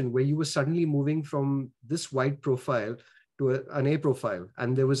transition where you were suddenly moving from this white profile to an A profile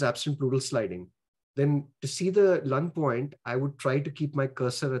and there was absent pleural sliding, then to see the lung point, I would try to keep my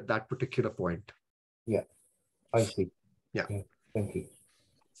cursor at that particular point. Yeah, I see. Yeah. Thank you.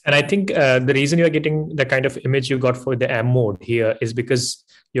 And I think the reason you're getting the kind of image you got for the M mode here is because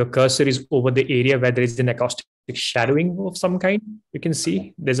your cursor is over the area where there is an acoustic shadowing of some kind. You can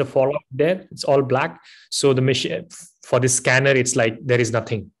see there's a fallout there. It's all black. So the machine for the scanner, it's like there is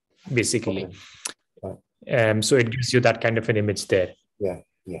nothing basically. So it gives you that kind of an image there. Yeah.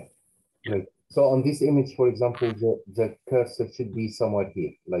 Great. So on this image, for example, the cursor should be somewhere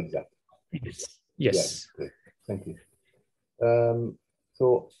here, like that. Yes. Great. Thank you.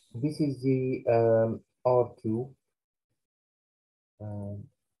 So this is the R2.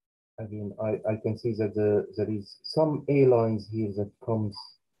 Again, I can see that there is some A lines here that comes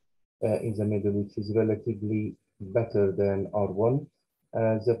in the middle, which is relatively better than R1.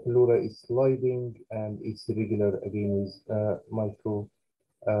 The pleura is sliding and it's irregular again with micro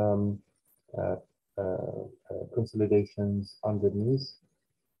consolidations underneath.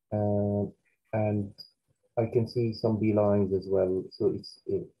 And I can see some B lines as well. So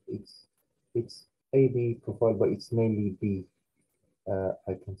it's AB profile, but it's mainly B.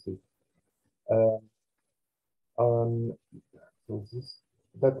 I can see. So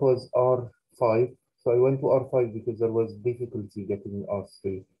that was R5. So I went to R5 because there was difficulty getting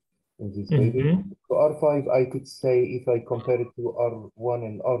R3 in this baby. So R5, I could say if I compare it to R1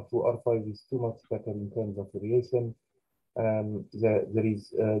 and R2, R5 is too much better in terms of variation. There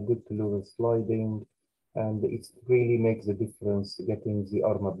is good pleural sliding, and it really makes a difference getting the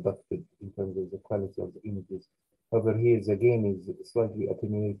arm abducted in terms of the quality of the images. However, here the gain is slightly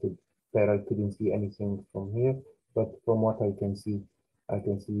attenuated. There I couldn't see anything from here, but from what I can see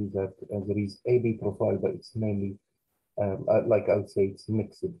that there is AB profile, but it's mainly, like I would say, it's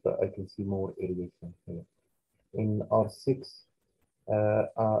mixed, but I can see more aeration here. In R6,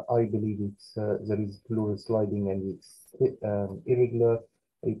 I believe it's there is pleural sliding and it's irregular.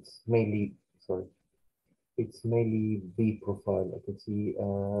 It's mainly B profile. I can see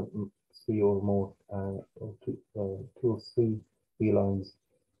 3 or more, or 2 or 3 B lines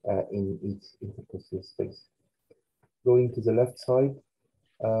in each intercostal space. Going to the left side,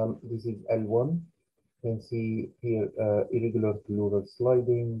 this is L1. You can see here irregular pleural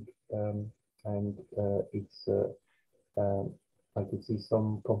sliding, and it's I could see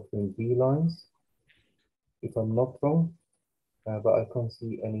some confident B lines, if I'm not wrong, but I can't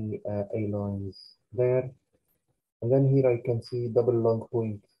see any A lines there. And then here I can see double lung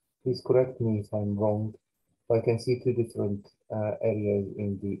point. Please correct me if I'm wrong. I can see 2 different areas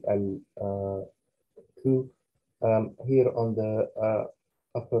in the L2. Here on the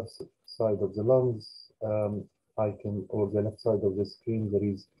upper side of the lungs, or the left side of the screen, there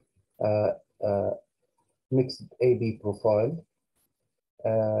is mixed AB profile.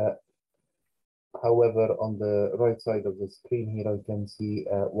 However, on the right side of the screen here, I can see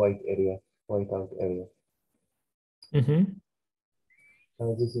a white out area. Mm-hmm.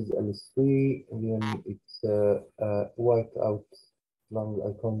 This is L3, and then it's white out lung.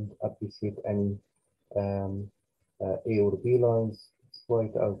 I can't appreciate any A or B lines. It's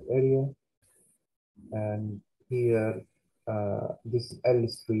white out area. And here, this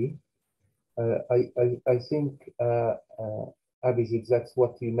L3. I think Abhijit, that's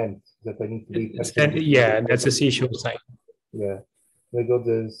what you meant, that I need to be careful. Yeah, that's a seashore sign. Yeah, we got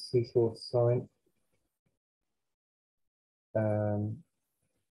the seashore sign.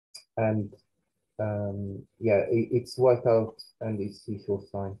 Yeah, it's white out and it's seashore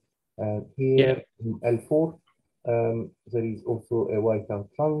sign. And here in L4, there is also a white out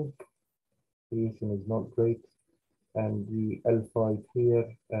lung. Creation is not great. And the L5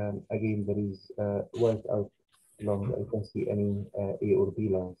 here, again, there is white out lung. I don't see any A or B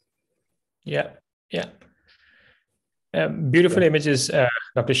lines. Yeah. Beautiful images,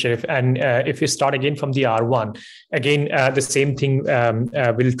 Dr. Sharif. And if you start again from the R1, again, the same thing,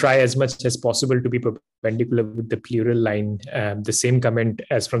 we'll try as much as possible to be perpendicular with the pleural line, the same comment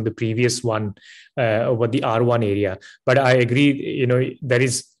as from the previous one over the R1 area. But I agree, there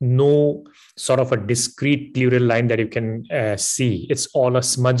is no sort of a discrete pleural line that you can see. It's all a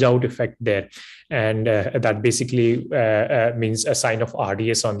smudge out effect there. And that basically means a sign of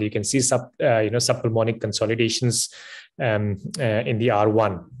RDS on. You can see subpulmonic consolidations in the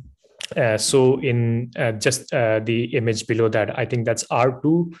R1. So in just the image below that, I think that's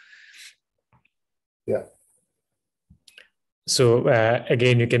R2. Yeah. So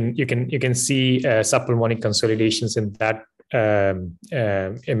again, you can see subpulmonic consolidations in that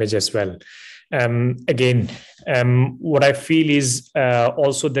image as well. Again, what I feel is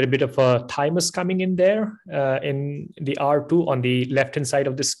also there a bit of a thymus coming in there in the R2 on the left-hand side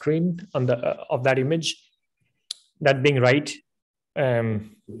of the screen on the of that image. That being right.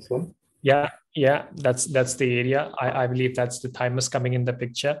 This one? Yeah, that's the area. I believe that's the thymus coming in the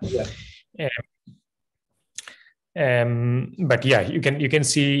picture. Yeah. But yeah, you can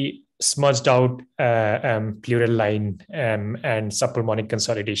see smudged out pleural line and subpulmonic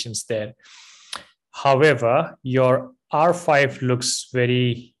consolidations there. However, your R5 looks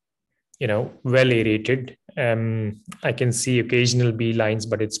very, well aerated. I can see occasional B lines,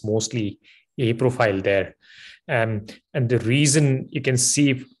 but it's mostly A profile there. And the reason you can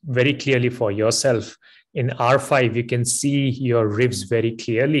see very clearly for yourself, in R5, you can see your ribs very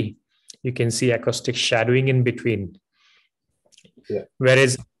clearly. You can see acoustic shadowing in between. Yeah.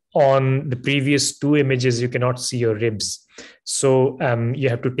 Whereas on the previous two images, you cannot see your ribs. So you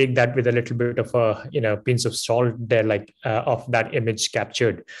have to take that with a little bit of a pinch of salt there, like of that image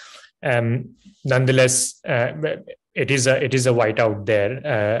captured. Nonetheless, it is a whiteout there.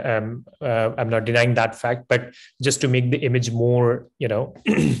 I'm not denying that fact, but just to make the image more,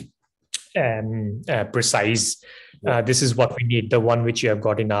 precise, this is what we need, the one which you have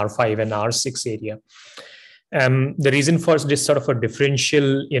got in R5 and R6 area. The reason for this sort of a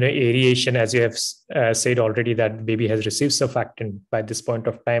differential, aeration, as you have said already, that baby has received surfactant by this point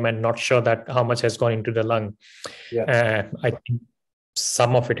of time and not sure that how much has gone into the lung. Yeah. I think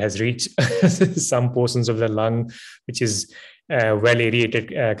some of it has reached some portions of the lung, which is well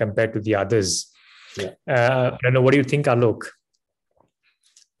aerated compared to the others. Yeah. I don't know. What do you think, Alok?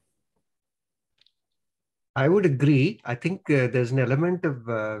 I would agree. I think there's an element of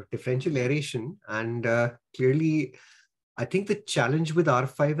differential aeration, and clearly, I think the challenge with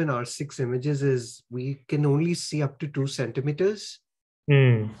R5 and R6 images is we can only see up to 2 centimeters.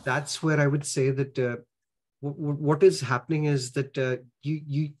 That's where I would say that what is happening is that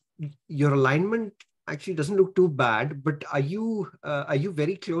your alignment actually doesn't look too bad, but are you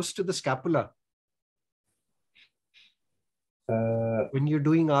very close to the scapula when you're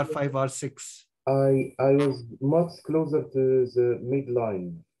doing R5, R6? I was much closer to the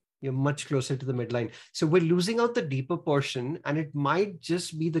midline. You're much closer to the midline. So we're losing out the deeper portion, and it might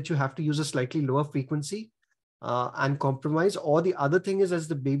just be that you have to use a slightly lower frequency and compromise. Or the other thing is, as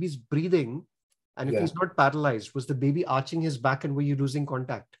the baby's breathing, and if he's not paralyzed, was the baby arching his back and were you losing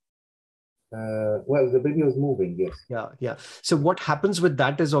contact? Well, the baby was moving, yes. Yeah. So what happens with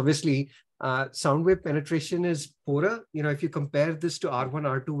that is obviously sound wave penetration is poorer. If you compare this to R1,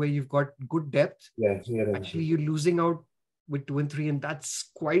 R2, where you've got good depth, actually you're losing out with 2 and 3, and that's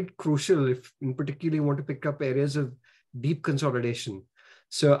quite crucial if in particular you want to pick up areas of deep consolidation.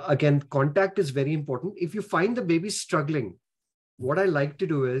 So again, contact is very important. If you find the baby struggling, what I like to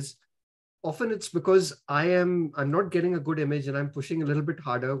do is, often it's because I'm not getting a good image and I'm pushing a little bit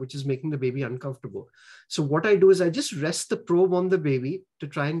harder, which is making the baby uncomfortable. So what I do is I just rest the probe on the baby to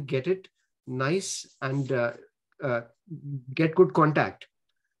try and get it nice and get good contact.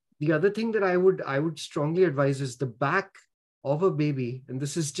 The other thing that I would strongly advise is the back of a baby, and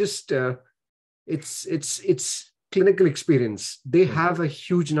this is just it's clinical experience. They have a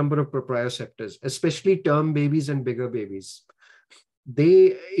huge number of proprioceptors, especially term babies and bigger babies.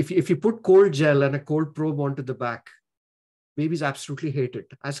 If you put cold gel and a cold probe onto the back, babies absolutely hate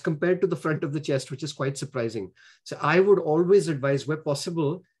it, as compared to the front of the chest, which is quite surprising. So I would always advise, where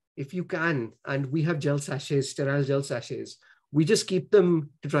possible, if you can, and we have gel sachets, sterile gel sachets, we just keep them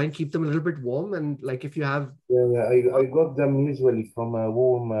to try and keep them a little bit warm. And like if you have... I got them usually from a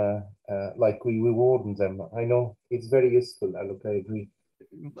warm, like we warm them. I know it's very useful, Alok, I agree.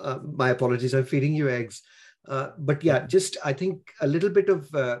 My apologies, I'm feeding you eggs. But yeah, just I think a little bit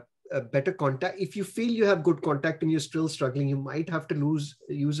of a better contact. If you feel you have good contact and you're still struggling, you might have to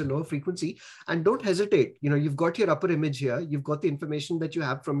use a lower frequency. And don't hesitate. You know, you've got your upper image here. You've got the information that you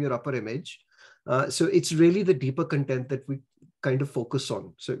have from your upper image. So it's really the deeper content that we kind of focus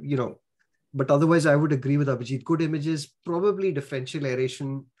on. So, you know, but otherwise I would agree with Abhijit. Good images, probably differential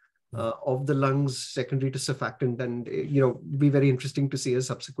aeration of the lungs secondary to surfactant, and, you know, be very interesting to see a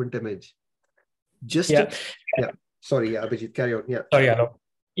subsequent image. Sorry, Abhijit, carry on. Sorry,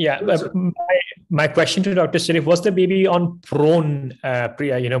 Alok. My question to Dr. Sharif, was the baby on prone,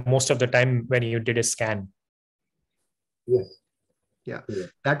 most of the time when you did a scan? Yes. Yeah,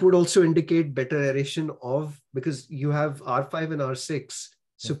 that would also indicate better aeration because you have R5 and R6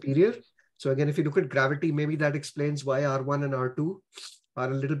 superior. So again, if you look at gravity, maybe that explains why R1 and R2 are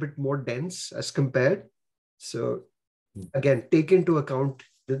a little bit more dense as compared. So again, take into account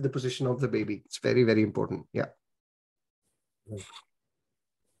the position of the baby. It's very, very important. Yeah.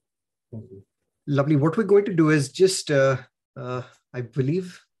 Lovely. What we're going to do is just, I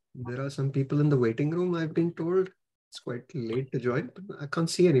believe there are some people in the waiting room, I've been told. It's quite late to join, but I can't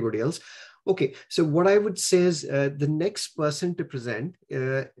see anybody else. Okay, so what I would say is the next person to present,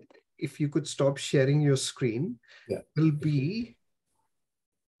 if you could stop sharing your screen, will be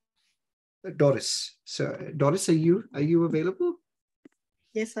Doris. So Doris, are you available?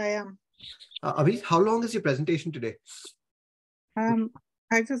 Yes, I am. Abhi, how long is your presentation today?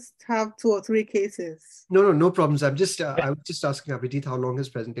 I just have 2 or 3 cases. No problems. I was just asking Abhijit how long his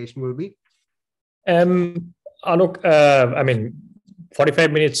presentation will be. Alok,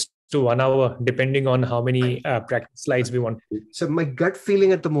 45 minutes to 1 hour, depending on how many practice slides we want to do. So my gut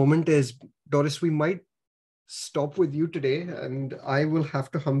feeling at the moment is, Doris, we might stop with you today, and I will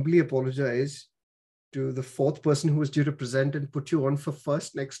have to humbly apologize to the 4th person who was due to present and put you on for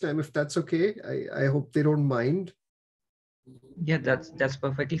first next time, if that's okay. I hope they don't mind. Yeah, that's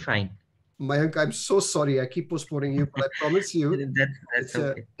perfectly fine. Mayank, I'm so sorry. I keep postponing you, but I promise you, that's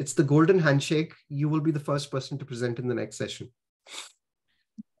okay. It's the golden handshake. You will be the first person to present in the next session.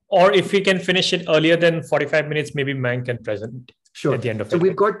 Or if we can finish it earlier than 45 minutes, maybe Mayank can present at the end of it. So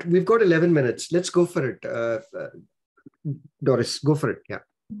we've got 11 minutes. Let's go for it. Doris, go for it. Yeah.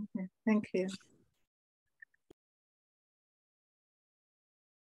 Okay, thank you.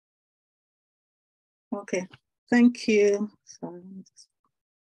 Okay, thank you. Sorry.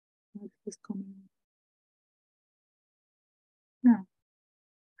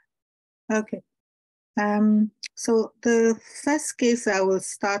 Okay. So the first case I will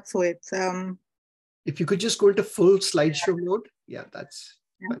start with. If you could just go into full slideshow mode. Yeah, that's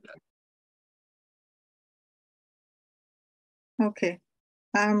fantastic. Okay.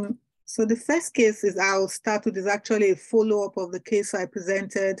 So the first case I'll start with is actually a follow-up of the case I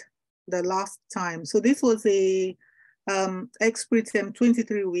presented the last time. So this was a ex-preterm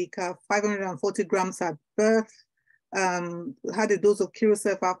 23-week, 540 grams at birth, had a dose of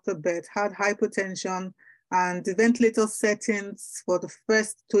Curacef after birth, had hypertension, and the ventilator settings for the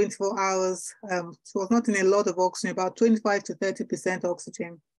first 24 hours, she was not in a lot of oxygen, about 25 to 30%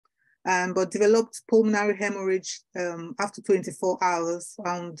 oxygen, but developed pulmonary hemorrhage after 24 hours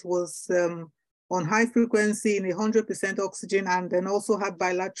and was on high frequency in 100% oxygen, and then also had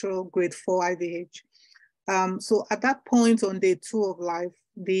bilateral grade 4 IVH. So at that point on day 2 of life,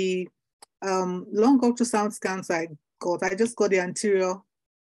 the lung ultrasound scans I just got the anterior,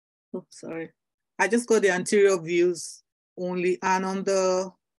 I just got the anterior views only. And on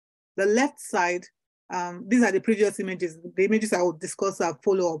the left side, these are the previous images. The images I will discuss are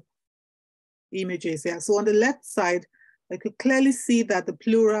follow-up images. Yeah. So on the left side, I could clearly see that the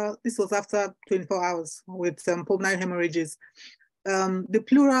pleural, this was after 24 hours with pulmonary hemorrhages. The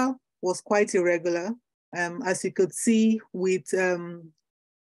pleural was quite irregular, as you could see with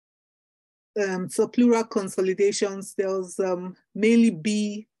subpleural consolidations. There was mainly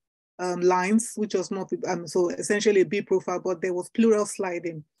B lines, which was more, so essentially a B profile, but there was pleural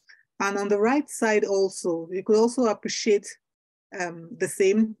sliding. And on the right side also, you could also appreciate the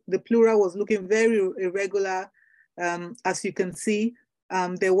same. The pleural was looking very irregular. As you can see,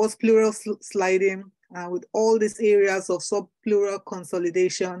 there was pleural sliding with all these areas of subpleural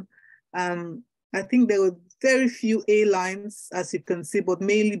consolidation. I think there were very few A lines, as you can see, but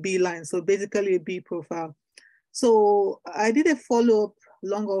mainly B lines, so basically a B profile. So I did a follow-up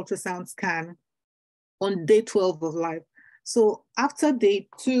long ultrasound scan on day 12 of life. So after day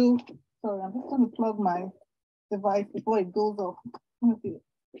 2, sorry, I'm just going to plug my device before it goes off.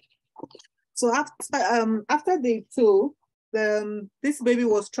 So after day 2, this baby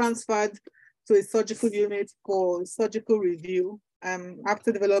was transferred to a surgical unit for surgical review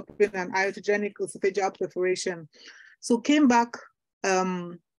after developing an iatrogenic esophageal perforation. So came back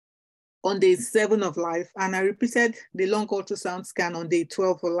on day 7 of life, and I repeated the long ultrasound scan on day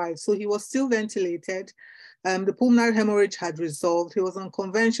 12 of life. So he was still ventilated. The pulmonary hemorrhage had resolved. He was on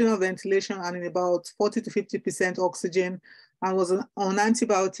conventional ventilation and in about 40 to 50% oxygen, and was on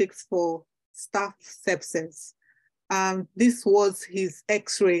antibiotics for staph sepsis. This was his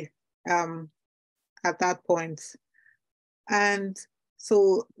X-ray at that point. And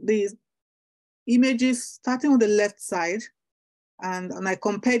so the images starting on the left side, and I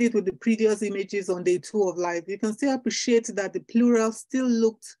compared it with the previous images on day 2 of life, you can still appreciate that the pleural still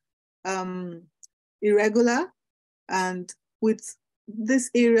looked irregular, and with these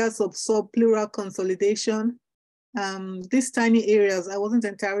areas of subpleural consolidation, these tiny areas, I wasn't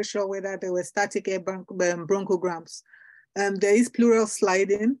entirely sure whether they were static air bronchograms. There is pleural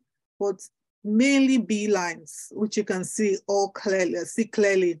sliding, but mainly B lines, which you can see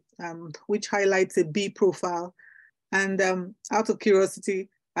clearly, which highlights a B profile. And out of curiosity,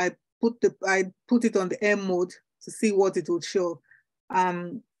 I put it on the M mode to see what it would show.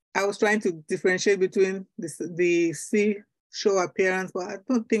 I was trying to differentiate between the C show appearance, but I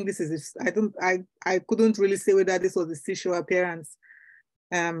don't think this is, I couldn't really say whether this was the C show appearance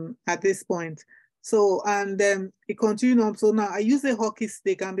at this point. So, and then it continued on. So now I used a hockey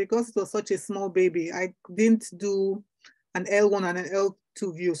stick, and because it was such a small baby, I didn't do an L1 and an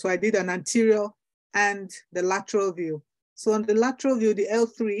L2 view. So I did an anterior and the lateral view. So on the lateral view, the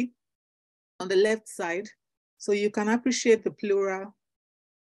L3 on the left side, so you can appreciate the pleural.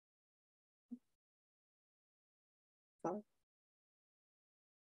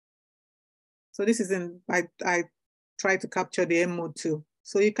 So this is in, I try to capture the M mode too.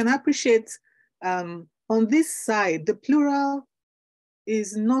 So you can appreciate on this side, the pleural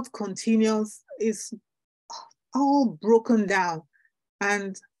is not continuous, it's all broken down.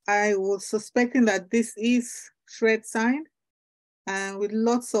 And I was suspecting that this is shred sign, and with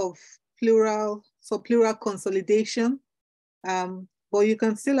lots of pleural consolidation. But you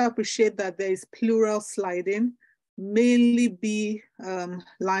can still appreciate that there is pleural sliding, mainly B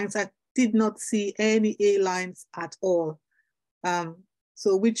lines. I did not see any A lines at all.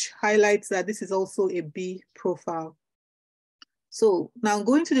 So which highlights that this is also a B profile. So now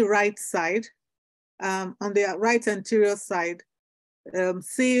going to the right side, on the right anterior side,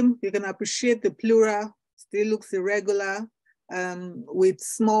 same, you can appreciate the pleural still looks irregular, with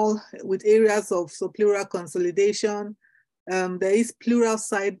areas of subpleural consolidation. There is pleural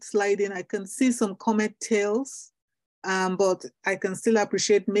side sliding. I can see some comet tails, but I can still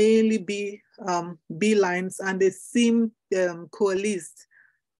appreciate mainly B lines, and they seem coalesced.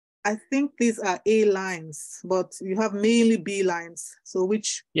 I think these are A lines, but you have mainly B lines. So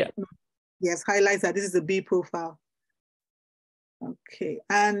which, yes, highlights that this is a B profile. Okay,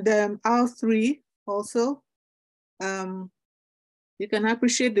 and R3 also, you can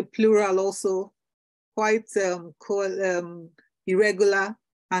appreciate the pleural also quite irregular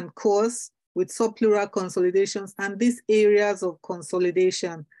and coarse with subpleural consolidations, and these areas of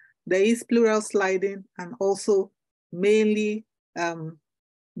consolidation. There is pleural sliding and also mainly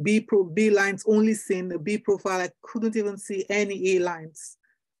B lines only seen, the B profile. I couldn't even see any A lines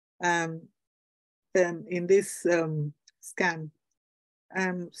in this scan.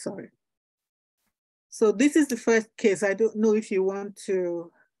 Sorry. So this is the first case. I don't know if you want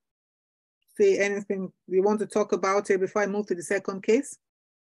to say anything, you want to talk about it before I move to the second case?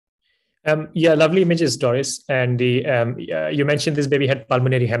 Yeah, lovely images, Doris. And the you mentioned this baby had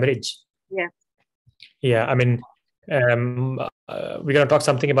pulmonary hemorrhage. Yeah. Yeah, I mean, We're going to talk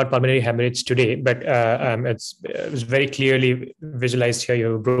something about pulmonary hemorrhage today, but it's very clearly visualized here.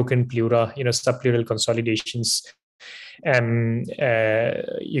 You have broken pleura, subpleural consolidations.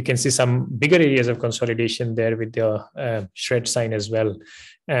 You can see some bigger areas of consolidation there with the shred sign as well.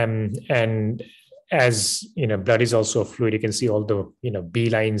 And as blood is also a fluid, you can see all the B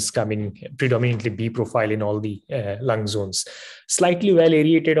lines coming, predominantly B profile in all the lung zones. Slightly well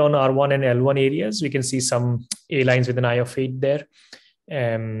aerated on R1 and L1 areas. We can see some A lines with an eye of 8 there.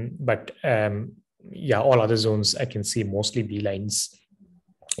 But all other zones I can see mostly B lines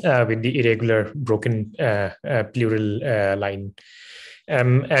with the irregular broken pleural line.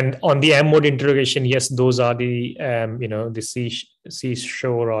 And on the M mode interrogation, yes, those are the the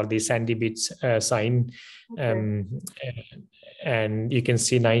seashore or the sandy beach sign. Okay. And you can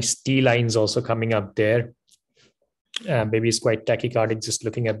see nice T lines also coming up there. Baby is quite tachycardic just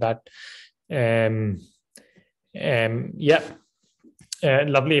looking at that.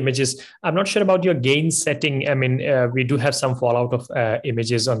 Lovely images. I'm not sure about your gain setting. I mean, we do have some fallout of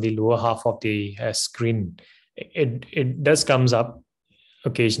images on the lower half of the screen. It does comes up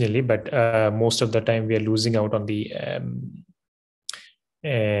occasionally, but most of the time we are losing out on the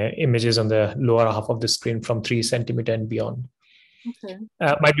images on the lower half of the screen from 3 centimeter and beyond. Okay.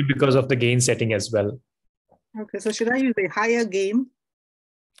 Might be because of the gain setting as well. Okay, so should I use a higher gain?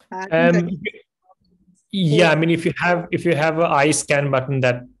 Yeah, I mean, if you have an eye scan button,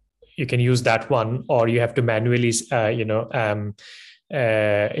 that you can use that one, or you have to manually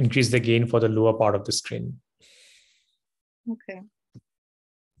increase the gain for the lower part of the screen. Okay.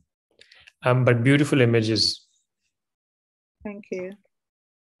 But beautiful images. Thank you.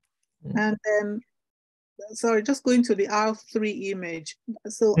 And then, sorry, just going to the R3 image.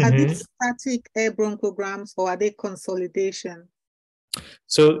 So are these static air bronchograms or are they consolidation?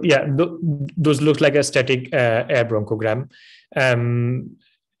 So yeah, those look like a static air bronchogram.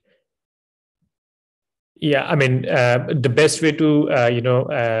 Yeah, I mean, the best way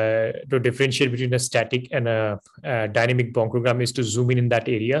to differentiate between a static and a dynamic bronchogram is to zoom in that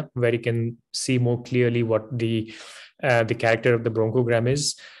area where you can see more clearly what the character of the bronchogram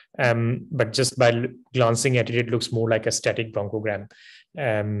is. But just by glancing at it, it looks more like a static bronchogram.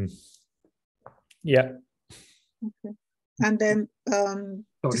 Yeah. Okay. And then, sorry,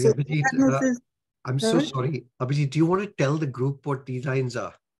 Abhijit, I'm so sorry. Abhijit, do you want to tell the group what T lines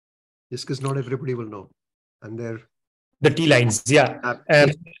are? Just because not everybody will know. And they're the T lines, yeah.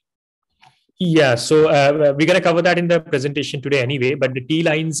 Yeah, so we're going to cover that in the presentation today anyway, but the T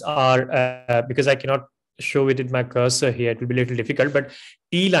lines are, because I cannot show it with my cursor here, it will be a little difficult, but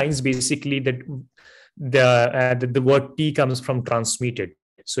T lines basically, the word T comes from transmitted.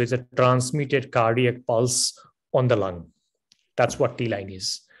 So it's a transmitted cardiac pulse on the lung. That's what T line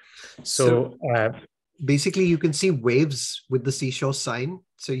is. So basically you can see waves with the seashore sign.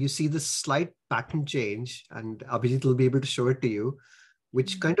 So you see this slight pattern change, and Abhijit will be able to show it to you,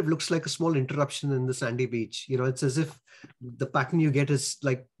 which kind of looks like a small interruption in the sandy beach. It's as if the pattern you get is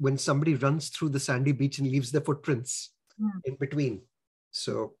like when somebody runs through the sandy beach and leaves their footprints in between.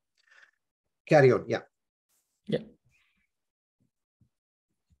 So carry on. Yeah. Yeah.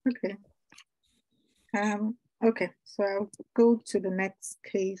 Okay. Okay, so I'll go to the next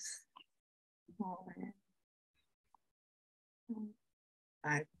case. All right.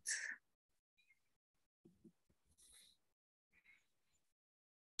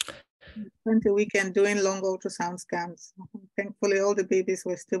 Spent a weekend doing long ultrasound scans. Thankfully, all the babies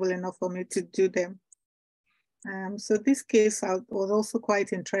were stable enough for me to do them. So this case was also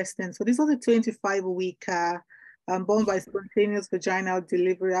quite interesting. So this was a 25-week born by spontaneous vaginal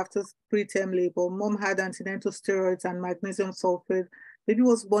delivery after preterm labor. Mom had antenatal steroids and magnesium sulfate. Baby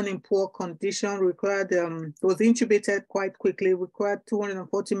was born in poor condition, was intubated quite quickly, required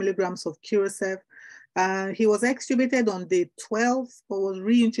 240 milligrams of Curacef. He was extubated on day 12, or was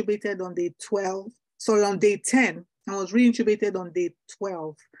reintubated on day 10, and was reintubated on day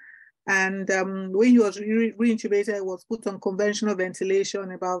 12. And when he was reintubated, he was put on conventional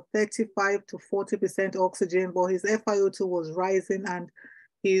ventilation, about 35 to 40% oxygen, but his FiO2 was rising and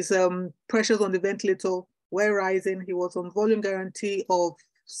his pressures on the ventilator were rising. He was on volume guarantee of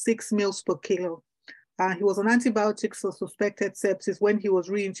 6 mils per kilo. He was on antibiotics for suspected sepsis when he was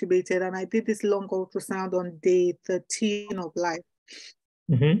reintubated, and I did this long ultrasound on day 13 of life.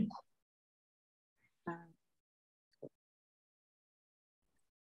 Mm-hmm.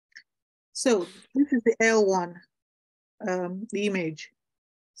 So this is the L1 image.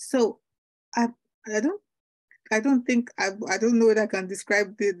 So I don't know whether I can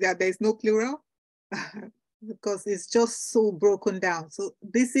describe that there's no pleural because it's just so broken down. So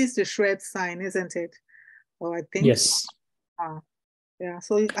this is the shred sign, isn't it? or I think. Yes. Yeah,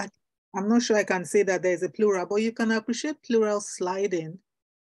 so I'm not sure I can say that there's a pleural, but you can appreciate pleural sliding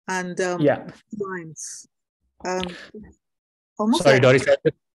and lines. Sorry, Doris,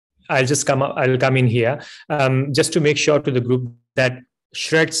 I'll just I'll come in here just to make sure to the group that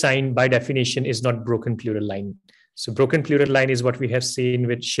shred sign by definition is not broken pleural line. So broken pleural line is what we have seen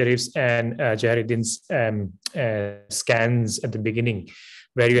with Sharif's and Jaharuddin's scans at the beginning,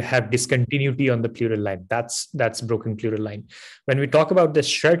 where you have discontinuity on the pleural line. That's broken pleural line. When we talk about the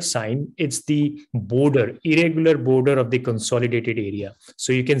shred sign, it's the border, irregular border of the consolidated area.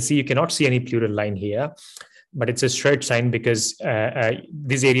 So you can see, you cannot see any pleural line here, but it's a shred sign because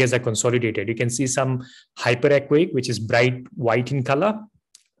these areas are consolidated. You can see some hyperechoic, which is bright white in color,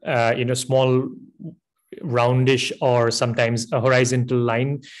 small roundish or sometimes a horizontal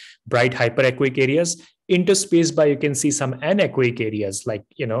line, bright hyperechoic areas. Interspaced by, you can see some anechoic areas, like,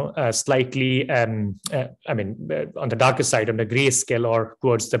 slightly, on the darker side, on the gray scale or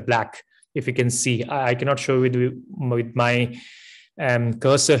towards the black. If you can see, I cannot show with my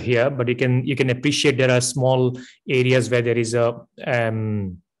cursor here, but you can appreciate there are small areas where there is a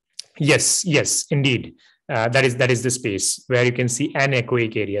yes, indeed. That is the space where you can see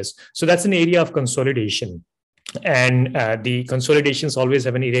anechoic areas. So that's an area of consolidation. And the consolidations always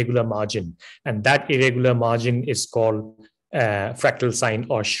have an irregular margin. And that irregular margin is called fractal sign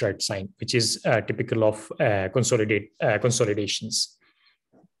or shred sign, which is typical of consolidations.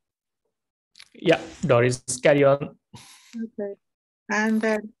 Yeah, Doris, carry on. Okay. And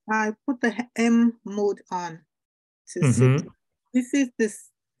then I put the M mode on to see. This is the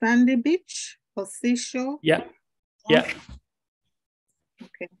sandy beach or seashore. Yeah. Okay.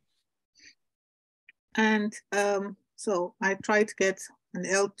 And so I tried to get an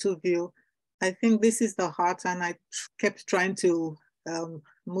L2 view. I think this is the heart, and I kept trying to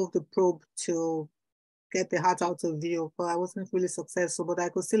move the probe to get the heart out of view, but I wasn't really successful, but I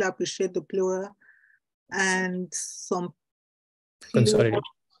could still appreciate the pleura and some consolidation.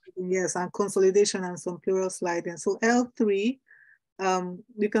 Yes, and consolidation and some pleural sliding. So L3,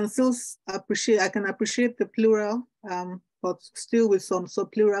 you can still appreciate, I can appreciate the pleural, but still with some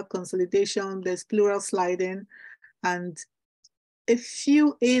subpleural consolidation. There's pleural sliding and a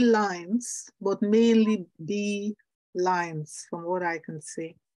few A lines, but mainly B lines from what I can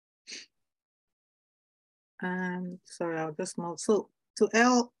see. And sorry, I'll just move. So to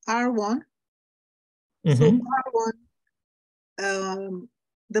R1. So R1,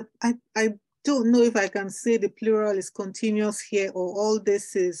 I don't know if I can say the pleural is continuous here, or all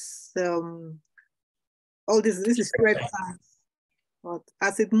this is this is shred signs. But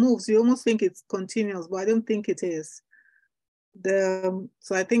as it moves, you almost think it's continuous, but I don't think it is.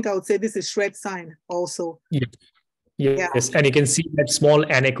 So I think I would say this is shred sign also. Yes, and you can see that small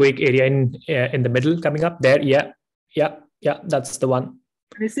anechoic area in the middle coming up there. Yeah, that's the one.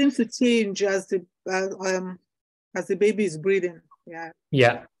 And it seems to change as the baby is breathing.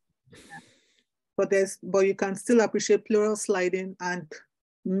 Yeah. But you can still appreciate pleural sliding and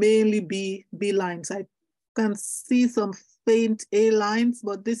mainly B lines. I can see some faint A lines,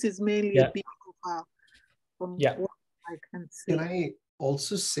 but this is mainly a B profile. From what I can see. Can I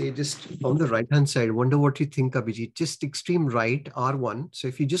also say, just on the right-hand side, wonder what you think, Abhijit, just extreme right, R1. So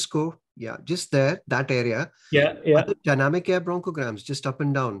if you just go, just there, that area. Yeah. The dynamic air bronchograms, just up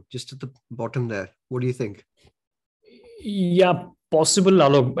and down, just at the bottom there. What do you think? Yeah, possible,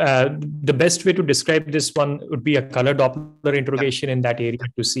 Alok. The best way to describe this one would be a color Doppler interrogation in that area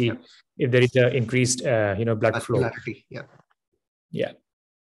to see if there is an increased, blood flow. Yeah.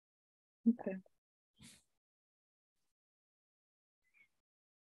 Okay.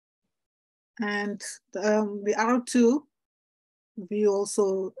 And the R2 view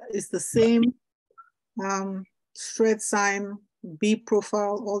also is the same shred sign, B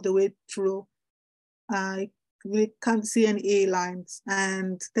profile all the way through. We can't see any A lines,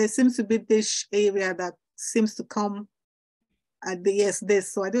 and there seems to be this area that seems to come at the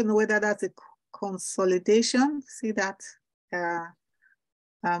this. So I don't know whether that's a consolidation. See that?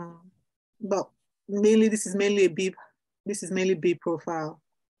 But mainly this is mainly a B. This is mainly B profile.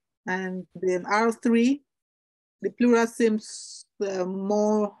 And then R3, the pleural seems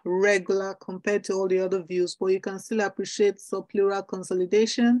more regular compared to all the other views, but you can still appreciate subpleural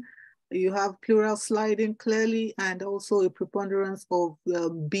consolidation. You have pleural sliding clearly, and also a preponderance of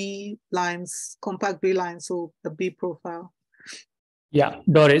B lines, compact B lines, so the B profile. Yeah,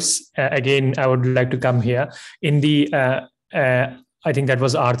 Doris, again, I would like to come here. In the, I think that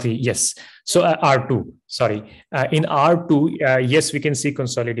was R3, yes. So R2, sorry. In R2, yes, we can see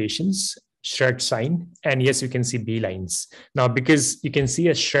consolidations. shred sign, and yes, you can see B lines. Now, because you can see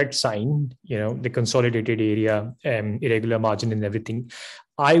a shred sign, the consolidated area, irregular margin and everything,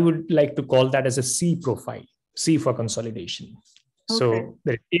 I would like to call that as a C profile, C for consolidation. Okay. So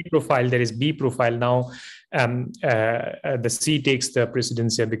there is A profile, there is B profile. Now, the C takes the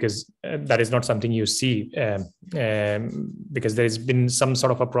precedence here because that is not something you see because there has been some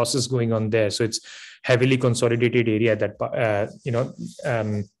sort of a process going on there. So it's heavily consolidated area that,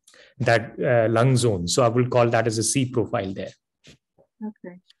 lung zone. So I will call that as a C profile there.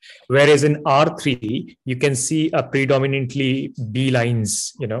 Okay. Whereas in R3, you can see a predominantly B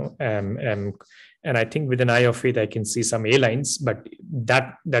lines, and I think with an eye of faith, I can see some A lines, but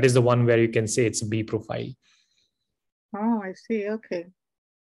that is the one where you can say it's a B profile. Oh, I see. Okay.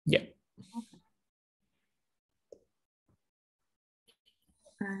 Yeah.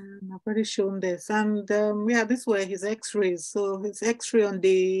 I've already shown this. And yeah, these were his x-rays. So his x-ray on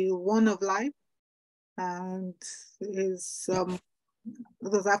day 1 of life, and his,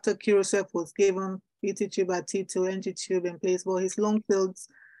 because after Curacef was given, PT tube at T2, NG tube in place, but his lung fields,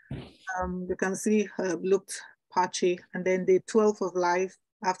 you can see looked patchy. And then day 12 of life,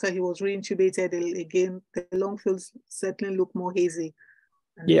 after he was reintubated again, the lung fields certainly look more hazy.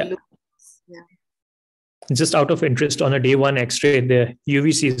 And yeah. Just out of interest, on a day 1 X-ray, the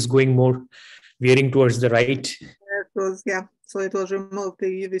UVC is going more veering towards the right. So it was removed.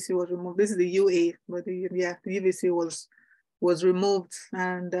 The UVC was removed. This is the UA, but the UVC was removed,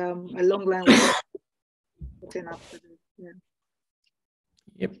 and a long line was put after this. Yeah.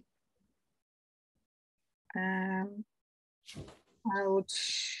 Yep. I would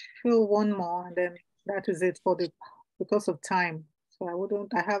show one more, and then that is it for because of time. So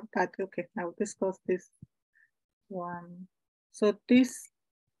I have that. Okay, I will discuss this one. So this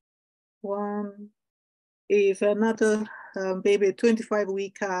one is another baby,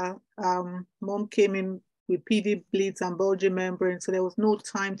 25-week. Mom came in with PV bleeds and bulging membrane, so there was no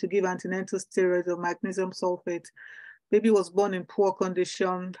time to give antenatal steroids or magnesium sulfate. Baby was born in poor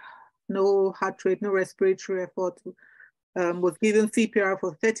condition, no heart rate, no respiratory effort. Was given CPR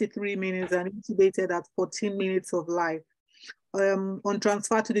for 33 minutes and intubated at 14 minutes of life. On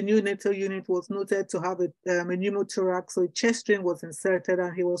transfer to the neonatal unit, was noted to have a pneumothorax, so a chest drain was inserted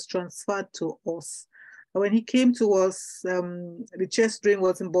and he was transferred to us. When he came to us, the chest drain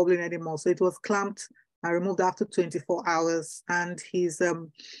wasn't bubbling anymore, so it was clamped and removed after 24 hours, and his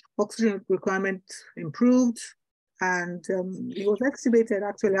oxygen requirement improved, and he was extubated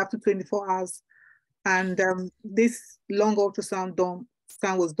actually after 24 hours. And this long ultrasound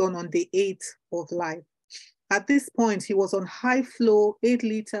was done on day 8 of life. At this point, he was on high flow, 8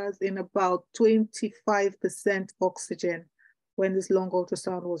 liters in about 25% oxygen when this long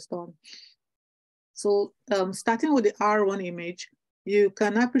ultrasound was done. So starting with the R1 image, you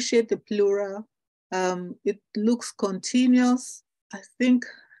can appreciate the pleura. It looks continuous. I think,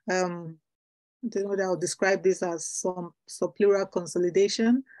 I don't know that I'll describe this as some subpleural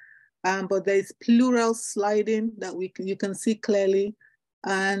consolidation. But there is pleural sliding that you can see clearly,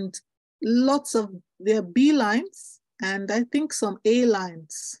 and lots of there are B lines and I think some A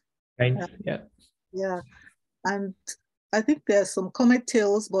lines. Right. Yeah, and I think there's some comet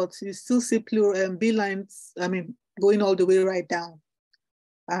tails, but you still see pleural B lines. I mean, going all the way right down.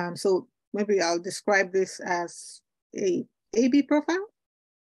 So maybe I'll describe this as a AB profile.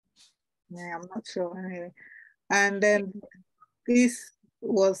 Yeah, I'm not sure anyway. And then this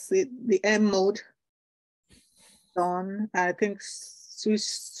was the M mode done. I think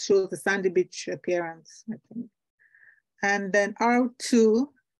shows the sandy beach appearance, I think. And then R2,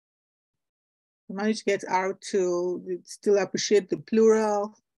 I managed to get R2. You still appreciate the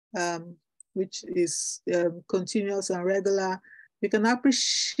pleural, which is continuous and regular. You can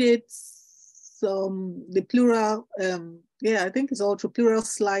appreciate the pleural, I think it's ultrapleural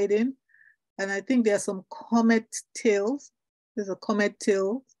sliding. And I think there's some comet tails. There's a comet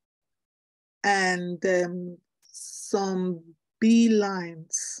tail and some B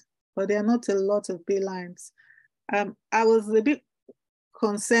lines, but there are not a lot of B lines. I was a bit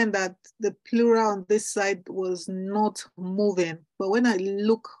concerned that the pleura on this side was not moving, but when I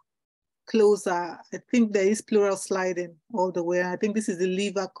look closer, I think there is pleural sliding all the way. I think this is the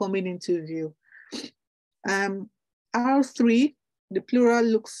liver coming into view. R3, the pleural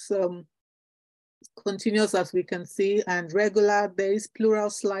looks continuous as we can see and regular. There is pleural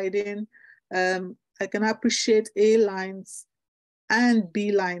sliding. I can appreciate A lines and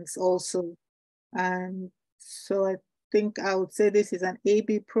B lines also. And so I think I would say this is an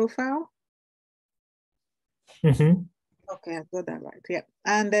AB profile. Mm-hmm. Okay, I got that right, yeah.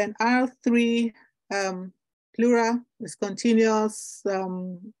 And then R3, pleura is continuous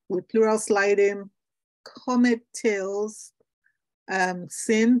with pleural sliding, comet tails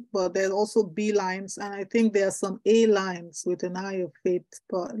seen, but there's also B lines, and I think there are some A lines with an eye of faith,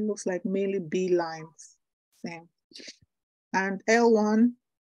 but it looks like mainly B lines. Same. And L1.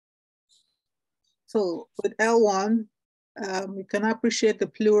 So with L1, you can appreciate the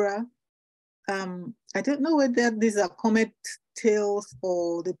pleura. I don't know whether these are comet tails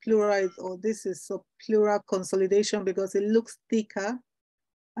or the pleura is, or this is a pleural consolidation because it looks thicker.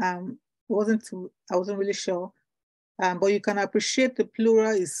 I wasn't really sure. But you can appreciate the pleura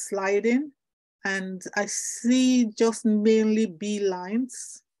is sliding, and I see just mainly B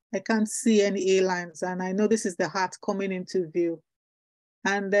lines. I can't see any A lines, and I know this is the heart coming into view.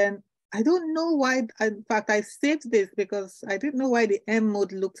 And then I don't know why, in fact, I saved this because I didn't know why the M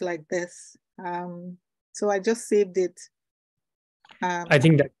mode looked like this. So I just saved it. I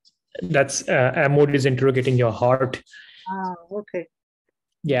think that's M mode is interrogating your heart. Okay.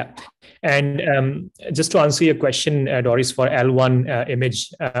 Yeah. And just to answer your question, Doris, for L1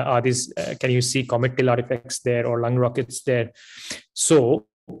 image, are these, can you see comet tail artifacts there or lung rockets there? So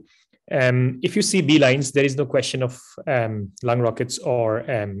if you see B lines, there is no question of lung rockets or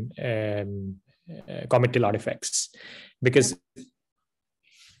comet tail artifacts, because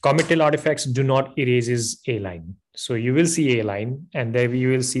comet tail artifacts do not erases A line. So you will see A line, and there you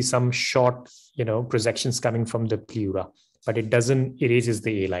will see some short, projections coming from the pleura, but it doesn't erases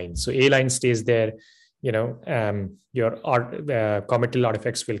the A line. So A line stays there, your comet tail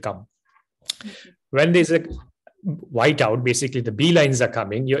artifacts will come. When there's a whiteout, basically the B lines are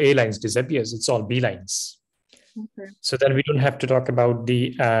coming, your A lines disappears. It's all B lines. Okay. So then we don't have to talk about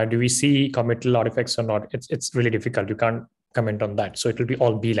the, do we see comet tail artifacts or not? It's really difficult. You can't comment on that. So it will be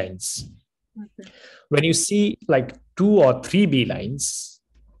all B lines. Okay. When you see like 2 or 3 B lines,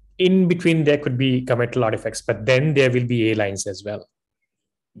 in between there could be comet tail artifacts, but then there will be A lines as well.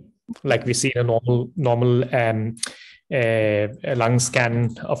 Like we see in a normal lung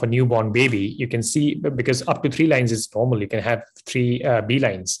scan of a newborn baby, you can see, because up to 3 lines is normal. You can have 3 B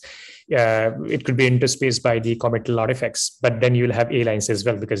lines. It could be interspaced by the comet tail artifacts, but then you'll have A lines as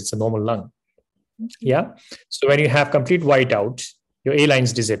well because it's a normal lung. Yeah. So when you have complete whiteout, your A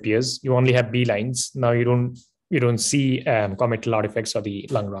lines disappears. You only have B lines. Now you don't see comet tail artifacts or the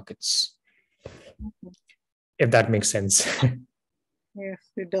lung rockets. If that makes sense.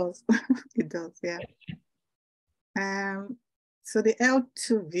 Yes, it does. It does. Yeah. So the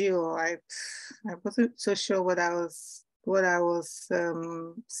L2 view, I wasn't so sure what I was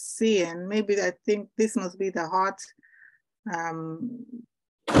seeing. Maybe I think this must be the heart.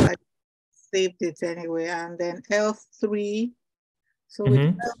 I saved it anyway. And then L3. So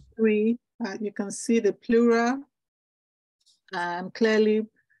with L3, you can see the pleura clearly,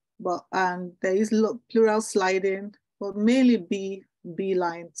 but there is pleural sliding, but mainly B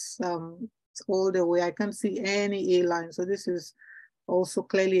lines all the way. I can't see any A lines. So this is also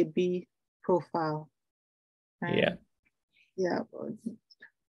clearly a B profile. And yeah.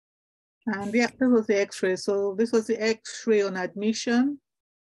 And yeah, this was the X-ray. So this was the X-ray on admission,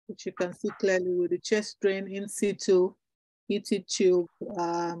 which you can see clearly with the chest drain in situ, ET tube,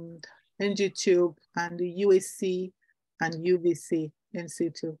 NG tube, and the UAC and UVC in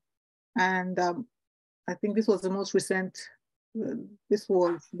situ. And I think this was the most recent. This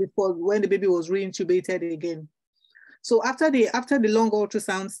was before, when the baby was reintubated again. So after the long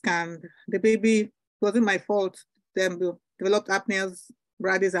ultrasound scan, the baby, it wasn't my fault, then developed apneas,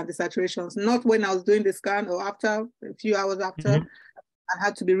 brady's, and desaturations. Not when I was doing the scan or after, a few hours after, I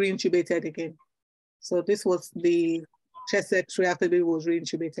had to be reintubated again. So this was the chest X-ray after the baby was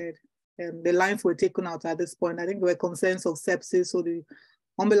reintubated. And the lines were taken out at this point. I think there were concerns of sepsis, so the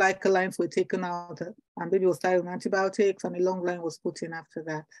umbilical lines were taken out, and baby was started on antibiotics, and a long line was put in after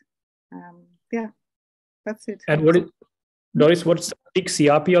that. Yeah, that's it. And Doris, what's the peak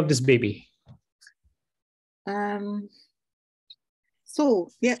CRP of this baby? So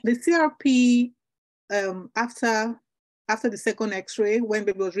yeah, the CRP after the second X-ray, when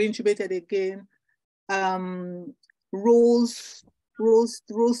baby was reintubated again, rose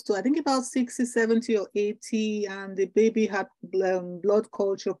to I think about 60, 70, or 80, and the baby had blood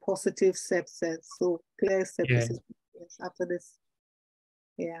culture positive sepsis, so clear sepsis. Yes, after this.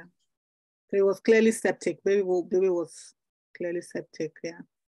 Yeah, so it was clearly septic. Baby was clearly septic. Yeah.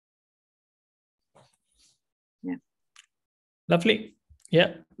 Lovely.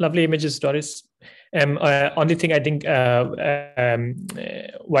 Yeah, lovely images, Doris. Only thing I think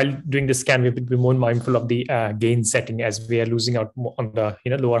while doing the scan, we would be more mindful of the gain setting, as we are losing out on the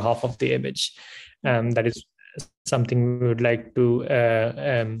lower half of the image. That is something we would like to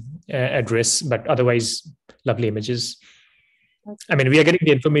address, but otherwise, lovely images. I mean, we are getting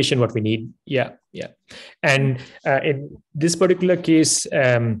the information what we need. Yeah. And in this particular case,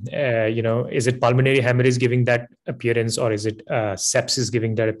 is it pulmonary hemorrhage giving that appearance, or is it sepsis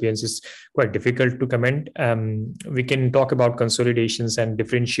giving that appearance? It's quite difficult to comment. We can talk about consolidations and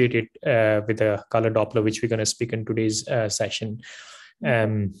differentiate it with a color Doppler, which we're going to speak in today's session.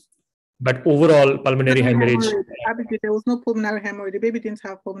 But overall, pulmonary hemorrhage. There was no pulmonary hemorrhage. The baby didn't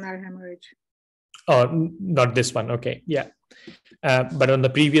have pulmonary hemorrhage. Oh, not this one. Okay, yeah. But on the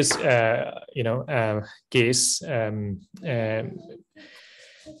previous, case,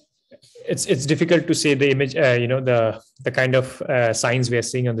 it's difficult to say the image. The kind of signs we are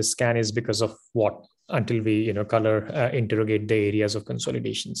seeing on the scan is because of what, until we color interrogate the areas of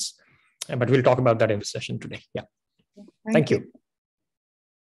consolidations. But we'll talk about that in the session today. Yeah. Thank you.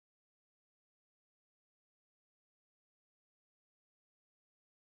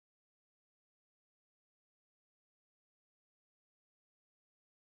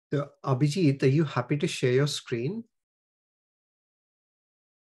 So, Abhijit, are you happy to share your screen?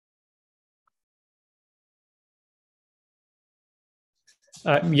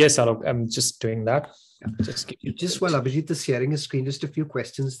 Yes, Alok, I'm just doing that. Just while Abhijit is sharing his screen, just a few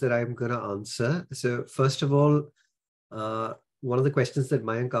questions that I'm going to answer. So first of all, one of the questions that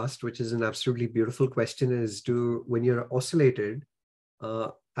Mayank asked, which is an absolutely beautiful question, is when you're oscillated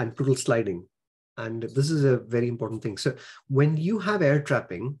and pleural sliding. And this is a very important thing. So when you have air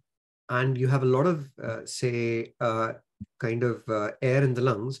trapping and you have a lot of, air in the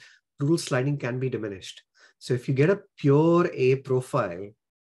lungs, pleural sliding can be diminished. So if you get a pure A profile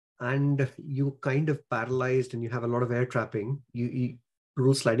and you kind of paralyzed and you have a lot of air trapping,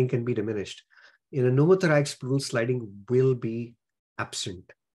 pleural sliding can be diminished. In a pneumothorax, pleural sliding will be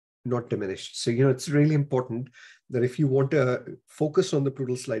absent, not diminished. So, it's really important that if you want to focus on the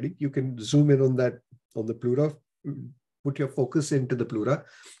pleural sliding, you can zoom in on the pleura, put your focus into the pleura.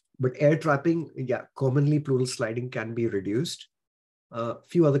 But air trapping, commonly pleural sliding can be reduced.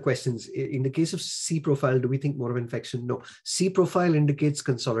 Few other questions. In the case of C profile, do we think more of infection? No. C profile indicates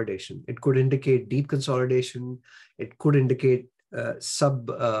consolidation. It could indicate deep consolidation. It could indicate pleural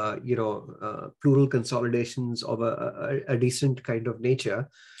consolidations of a decent kind of nature.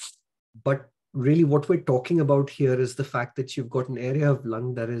 But really what we're talking about here is the fact that you've got an area of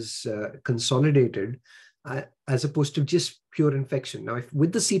lung that is consolidated as opposed to just pure infection. Now, if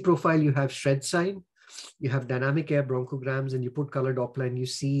with the C profile, you have shred sign, you have dynamic air bronchograms, and you put color Doppler and you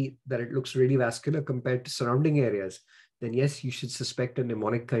see that it looks really vascular compared to surrounding areas, then yes, you should suspect a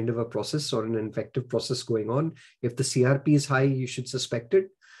mnemonic kind of a process or an infective process going on. If the CRP is high, you should suspect it.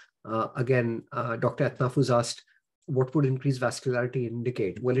 Again, Dr. Atnafu's asked, what would increased vascularity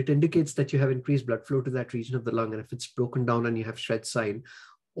indicate? Well, it indicates that you have increased blood flow to that region of the lung. And if it's broken down and you have shred sign,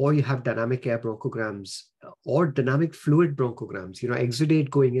 or you have dynamic air bronchograms or dynamic fluid bronchograms, exudate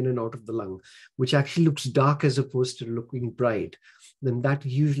going in and out of the lung, which actually looks dark as opposed to looking bright, then that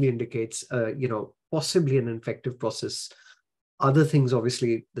usually indicates, possibly an infective process. Other things,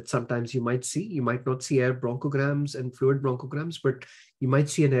 obviously, that sometimes you might not see air bronchograms and fluid bronchograms, but you might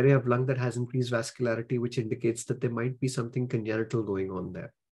see an area of lung that has increased vascularity, which indicates that there might be something congenital going on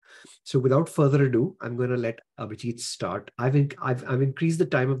there. So without further ado, I'm going to let Abhijit start. I've increased the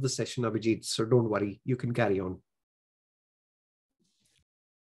time of the session, Abhijit, so don't worry, you can carry on.